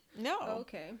him. No. Oh,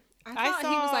 okay. I thought he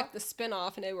was like the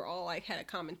spinoff and they were all like had a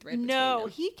common thread between them.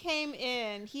 He came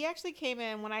in. He actually came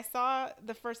in when I saw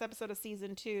the first episode of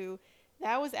season 2.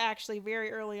 That was actually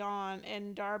very early on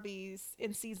in Darby's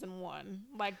in season 1,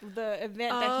 like the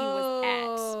event that he was at.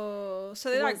 Oh,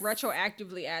 so they like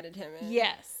retroactively added him in.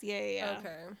 Yes, yeah.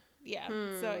 Okay, yeah.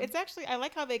 So it's actually I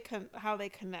like how they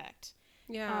connect.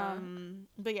 Yeah.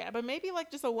 But maybe like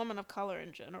just a woman of color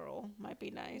in general might be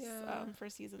nice for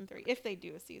season 3 if they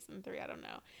do a season 3. I don't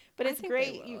know, but it's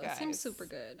great, you guys. It seems super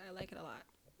good. I like it a lot.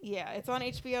 Yeah, it's on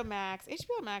HBO Max.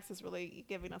 HBO Max is really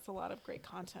giving us a lot of great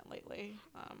content lately.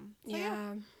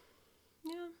 Yeah.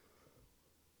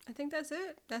 I think that's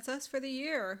it. That's us for the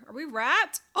year. Are we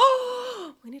wrapped?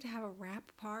 Oh, we need to have a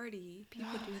wrap party. People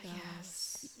do that.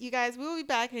 Yes. You guys, we'll be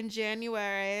back in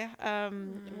January.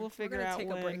 We'll figure out when.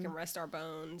 We're gonna take a break and rest our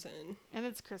bones and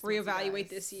it's Christmas. Reevaluate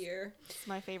this year. It's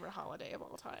my favorite holiday of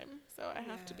all time, so I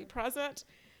have to be present.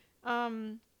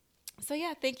 So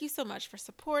yeah, thank you so much for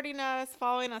supporting us,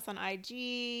 following us on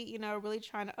IG, really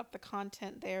trying to up the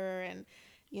content there and,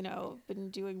 been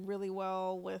doing really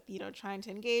well with, trying to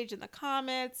engage in the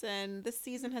comments. And this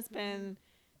season has been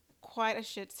quite a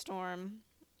shitstorm.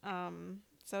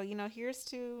 So, here's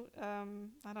to,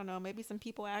 I don't know, maybe some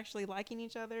people actually liking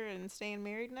each other and staying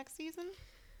married next season,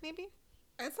 maybe?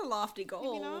 It's a lofty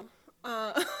goal. Maybe not.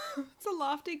 It's a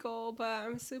lofty goal, but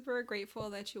I'm super grateful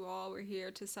that you all were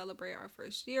here to celebrate our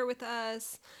first year with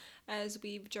us as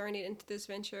we've journeyed into this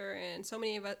venture. And so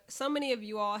many of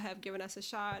you all have given us a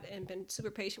shot and been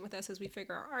super patient with us as we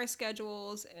figure out our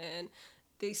schedules and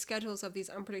the schedules of these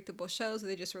unpredictable shows that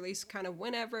they just release kind of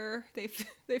whenever they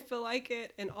feel like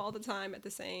it and all the time at the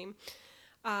same.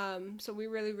 So we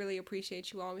really, really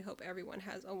appreciate you all. We hope everyone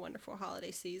has a wonderful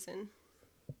holiday season.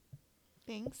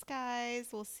 Thanks, guys.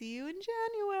 We'll see you in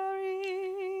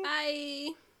January. Bye.